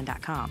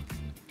hsn.com.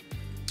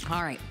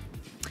 All right.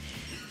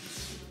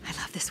 I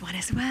love this one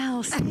as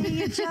well. See,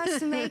 you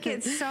just make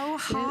it so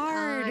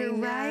hard,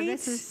 right?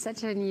 This is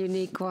such a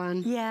unique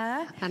one.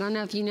 Yeah? I don't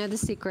know if you know the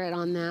secret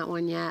on that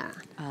one yet.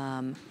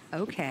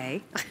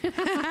 Okay.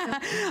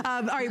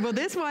 All right, well,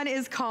 this one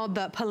is called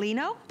the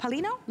Polino.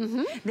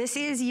 This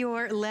is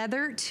your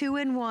leather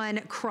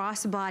 2-in-1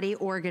 crossbody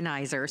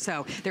organizer.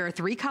 So there are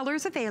 3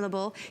 colors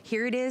available.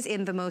 Here it is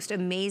in the most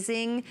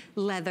amazing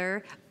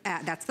leather.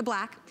 That's the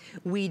black.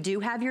 We do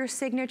have your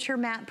signature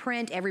matte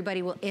print.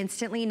 Everybody will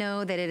instantly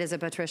know that it is a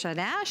Patricia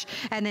Nash.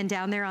 And then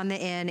down there on the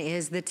end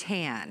is the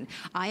tan.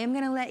 I am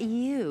gonna let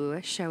you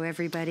show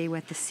everybody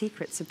what the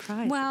secret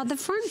surprise is. Well, the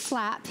front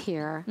flap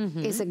here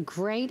is a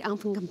great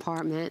open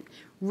compartment,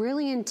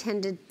 really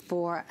intended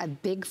for a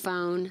big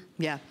phone.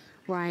 Yeah.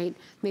 right?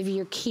 Maybe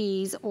your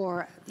keys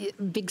or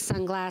big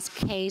sunglass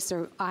case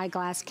or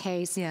eyeglass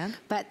case. Yeah.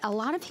 But a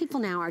lot of people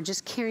now are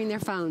just carrying their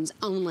phones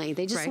only.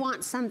 They just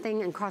want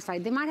something and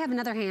crossbody. They might have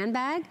another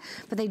handbag,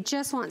 but they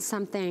just want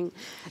something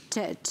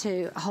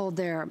to hold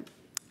their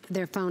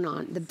phone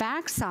on. The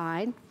back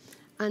side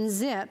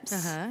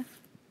unzips,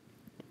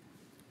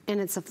 and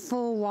it's a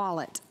full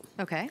wallet.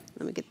 Okay.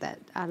 Let me get that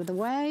out of the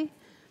way.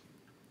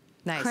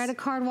 Nice. Credit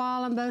card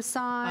wallet on both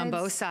sides. On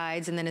both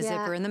sides, and then a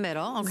zipper in the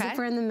middle. Okay.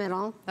 Zipper in the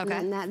middle. Okay.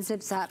 And that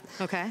zips up.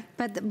 Okay.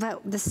 But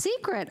the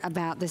secret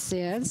about this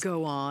is...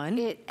 Go on.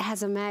 It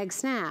has a mag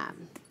snap.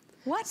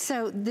 What?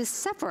 So this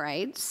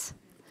separates,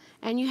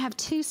 and you have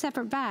two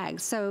separate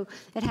bags. So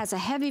it has a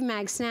heavy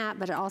mag snap,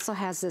 but it also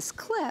has this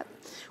clip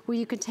where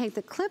you can take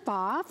the clip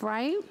off,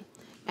 right?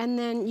 And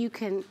then you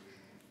can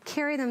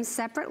carry them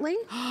separately.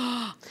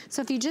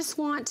 So if you just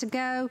want to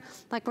go,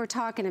 like we're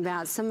talking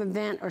about, some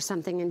event or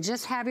something, and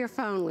just have your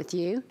phone with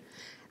you,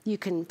 you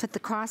can put the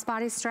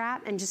crossbody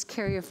strap and just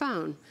carry your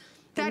phone.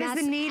 That is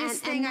the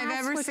neatest thing I've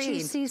ever seen. That's what you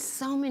see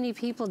so many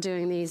people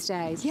doing these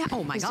days. Yeah,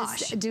 oh my gosh.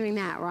 Just doing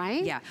that,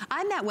 right? Yeah,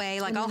 I'm that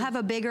way. Like I'll have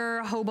a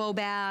bigger hobo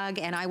bag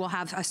and I will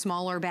have a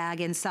smaller bag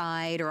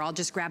inside, or I'll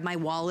just grab my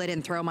wallet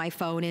and throw my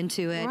phone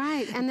into it.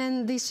 Right, and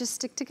then these just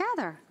stick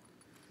together.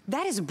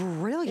 That is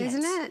brilliant.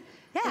 Isn't it?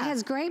 Yeah. It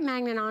has great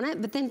magnet on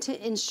it, but then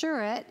to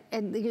ensure it,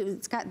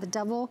 it's got the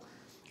double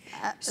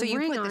so you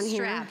ring put on the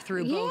here. strap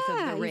through both of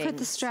the rings. Yeah, you put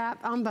the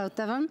strap on both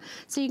of them,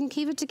 so you can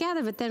keep it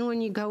together. But then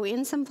when you go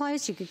in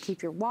someplace, you could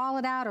keep your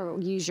wallet out or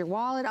use your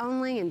wallet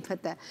only and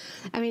put the,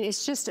 I mean,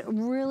 it's just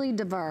really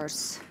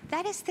diverse.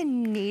 That is the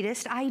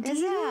neatest idea.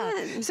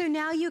 Isn't it? So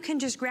now you can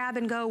just grab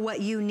and go what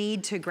you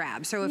need to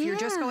grab. So if you're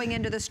just going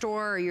into the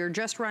store or you're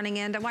just running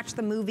in to watch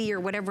the movie or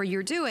whatever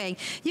you're doing,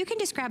 you can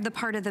just grab the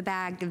part of the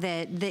bag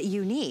that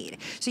you need.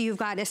 So you've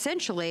got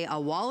essentially a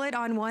wallet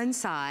on one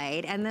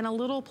side and then a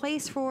little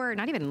place for,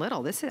 not even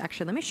little, this is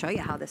actually, let me show you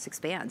how this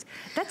expands.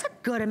 That's a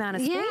good amount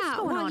of space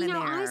going on in there.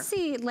 I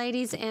see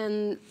ladies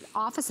in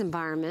office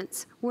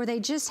environments where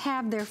they just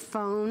have their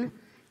phone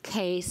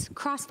case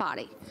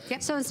crossbody.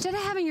 Yep. So instead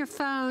of having your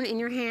phone in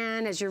your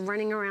hand as you're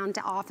running around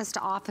to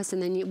office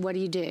and then what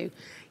do?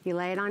 You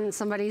lay it on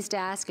somebody's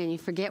desk and you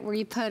forget where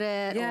you put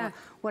it or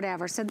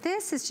whatever. So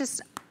this is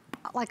just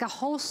like a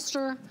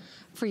holster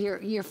for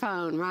your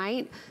phone,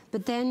 right?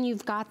 But then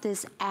you've got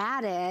this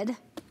added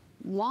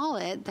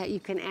wallet that you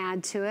can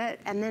add to it,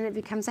 and then it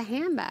becomes a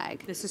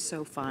handbag. This is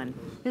so fun.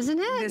 Isn't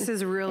it? This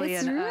is really,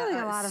 it's really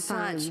a lot of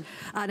fun. Such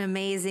an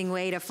amazing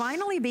way to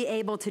finally be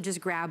able to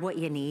just grab what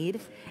you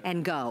need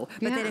and go.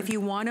 But then if you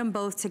want them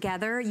both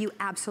together, you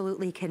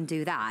absolutely can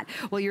do that.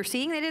 Well, you're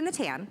seeing it in the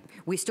tan.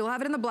 We still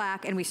have it in the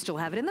black, and we still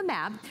have it in the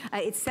matte.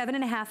 It's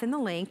 7.5 in the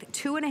length,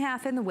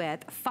 2.5 in the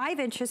width, 5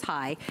 inches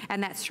high,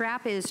 and that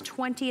strap is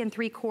 20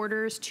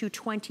 3/4 to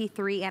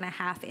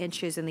 23.5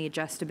 inches in the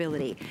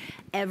adjustability.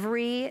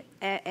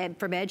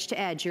 From edge to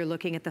edge, you're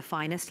looking at the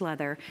finest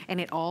leather, and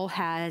it all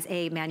has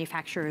a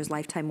manufacturer's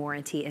lifetime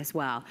warranty as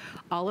well.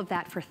 All of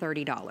that for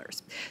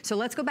 $30. So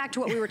let's go back to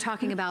what we were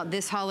talking about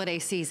this holiday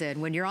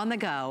season, when you're on the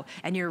go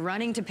and you're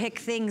running to pick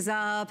things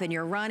up and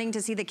you're running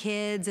to see the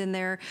kids and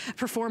their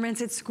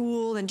performance at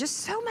school and just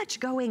so much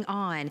going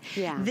on.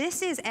 Yeah.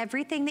 This is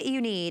everything that you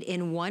need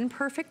in one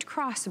perfect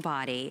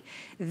crossbody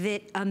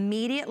that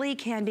immediately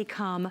can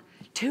become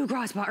two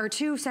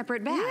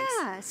separate bags.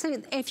 Yeah,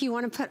 so if you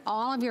want to put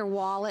all of your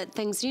wallet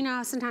things, you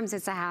know, sometimes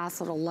it's a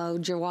hassle to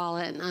load your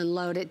wallet and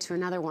unload it to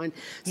another one.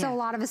 So a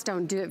lot of us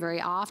don't do it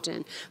very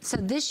often. So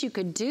this, you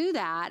could do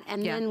that,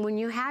 and then when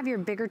you have your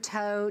bigger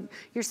tote,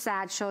 your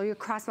satchel, your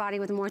crossbody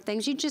with more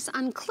things, you just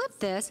unclip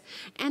this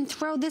and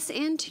throw this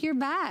into your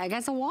bag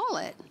as a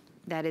wallet.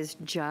 That is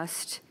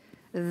just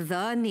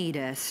the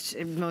neatest,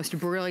 most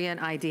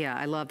brilliant idea.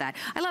 I love that.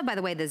 I love, by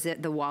the way,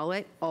 the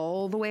wallet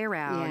all the way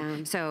around.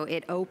 Yeah. So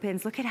it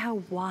opens, look at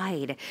how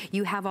wide.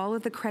 You have all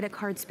of the credit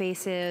card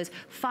spaces,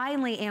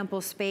 finally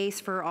ample space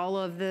for all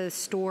of the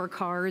store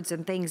cards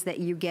and things that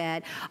you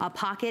get. A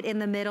pocket in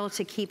the middle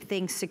to keep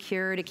things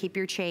secure, to keep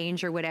your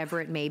change or whatever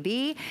it may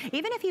be.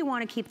 Even if you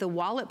want to keep the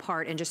wallet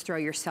part and just throw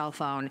your cell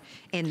phone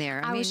in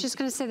there. I was just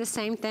going to say the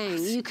same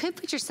thing. You could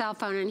put your cell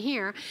phone in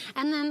here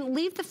and then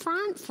leave the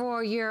front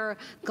for your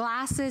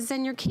glasses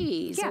and your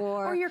keys.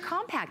 Or your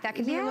compact. That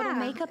could be a little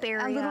makeup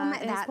area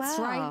That's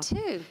right,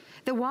 too.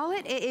 The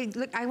wallet,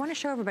 look, I want to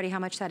show everybody how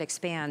much that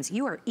expands.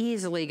 You are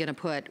easily going to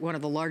put one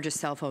of the largest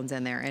cell phones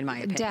in there, in my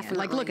opinion. Definitely.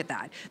 Like, look at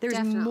that. There's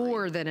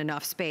more than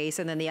enough space.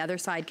 And then the other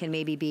side can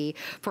maybe be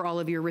for all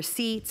of your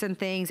receipts and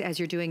things as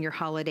you're doing your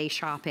holiday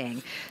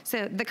shopping.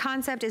 So the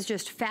concept is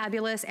just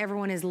fabulous.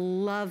 Everyone is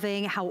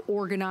loving how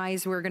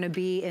organized we're going to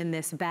be in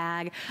this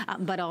bag,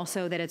 but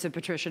also that it's a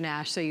Patricia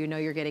Nash, so you know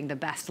you're getting the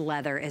best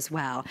leather as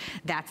well.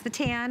 That's the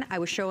tan. I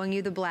was showing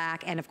you the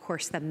black, and of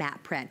course the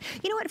matte print.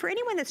 You know what, for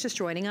anyone that's just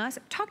joining us,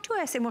 talk to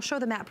us and we'll show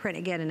the matte print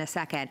again in a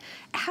second.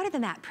 How did the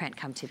matte print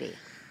come to be?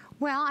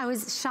 Well, I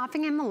was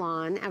shopping in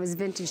Milan. I was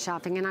vintage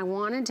shopping, and I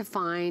wanted to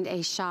find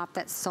a shop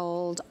that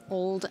sold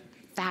old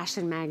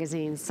fashion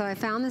magazines. So I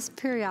found this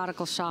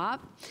periodical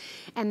shop,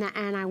 and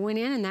I went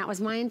in, and that was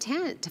my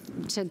intent,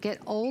 to get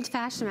old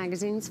fashion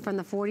magazines from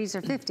the 40s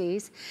or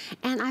 50s.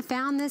 And I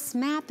found this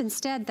map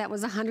instead that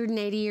was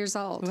 180 years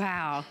old.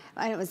 Wow.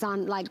 And it was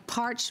on like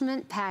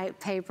parchment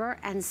paper.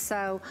 And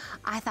so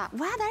I thought,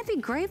 wow, that'd be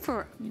great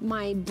for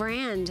my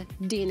brand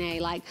DNA.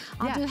 Like,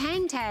 I'll do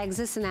hang tags,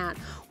 this and that.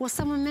 Well,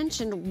 someone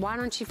mentioned, why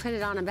don't you put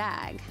it on a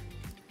bag?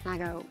 And I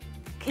go,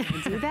 can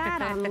I do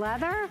that on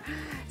leather?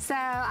 So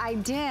I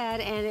did,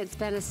 and it's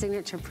been a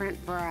signature print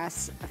for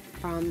us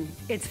from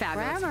It's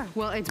fabulous. forever.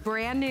 Well, it's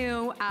brand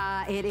new.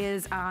 It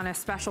is on a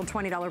special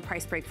 $20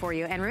 price break for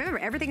you. And remember,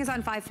 everything is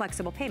on 5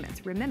 flexible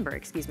payments. Remember,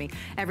 excuse me,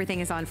 everything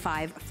is on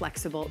 5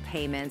 flexible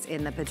payments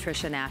in the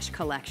Patricia Nash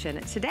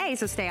collection today,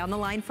 so stay on the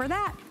line for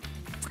that.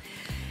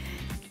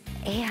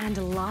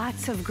 And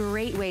lots of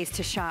great ways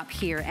to shop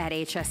here at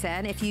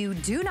HSN. If you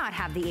do not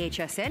have the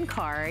HSN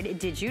card,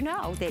 did you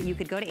know that you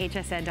could go to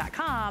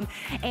hsn.com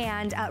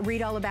and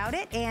read all about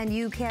it, and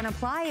you can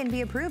apply and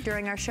be approved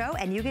during our show,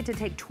 and you get to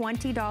take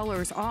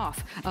 $20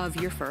 off of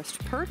your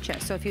first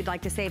purchase. So if you'd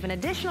like to save an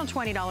additional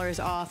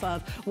 $20 off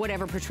of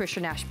whatever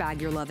Patricia Nash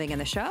bag you're loving in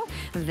the show,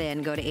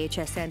 then go to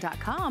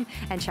hsn.com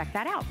and check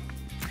that out.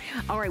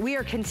 All right, we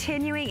are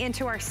continuing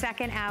into our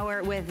second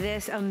hour with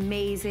this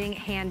amazing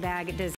handbag design.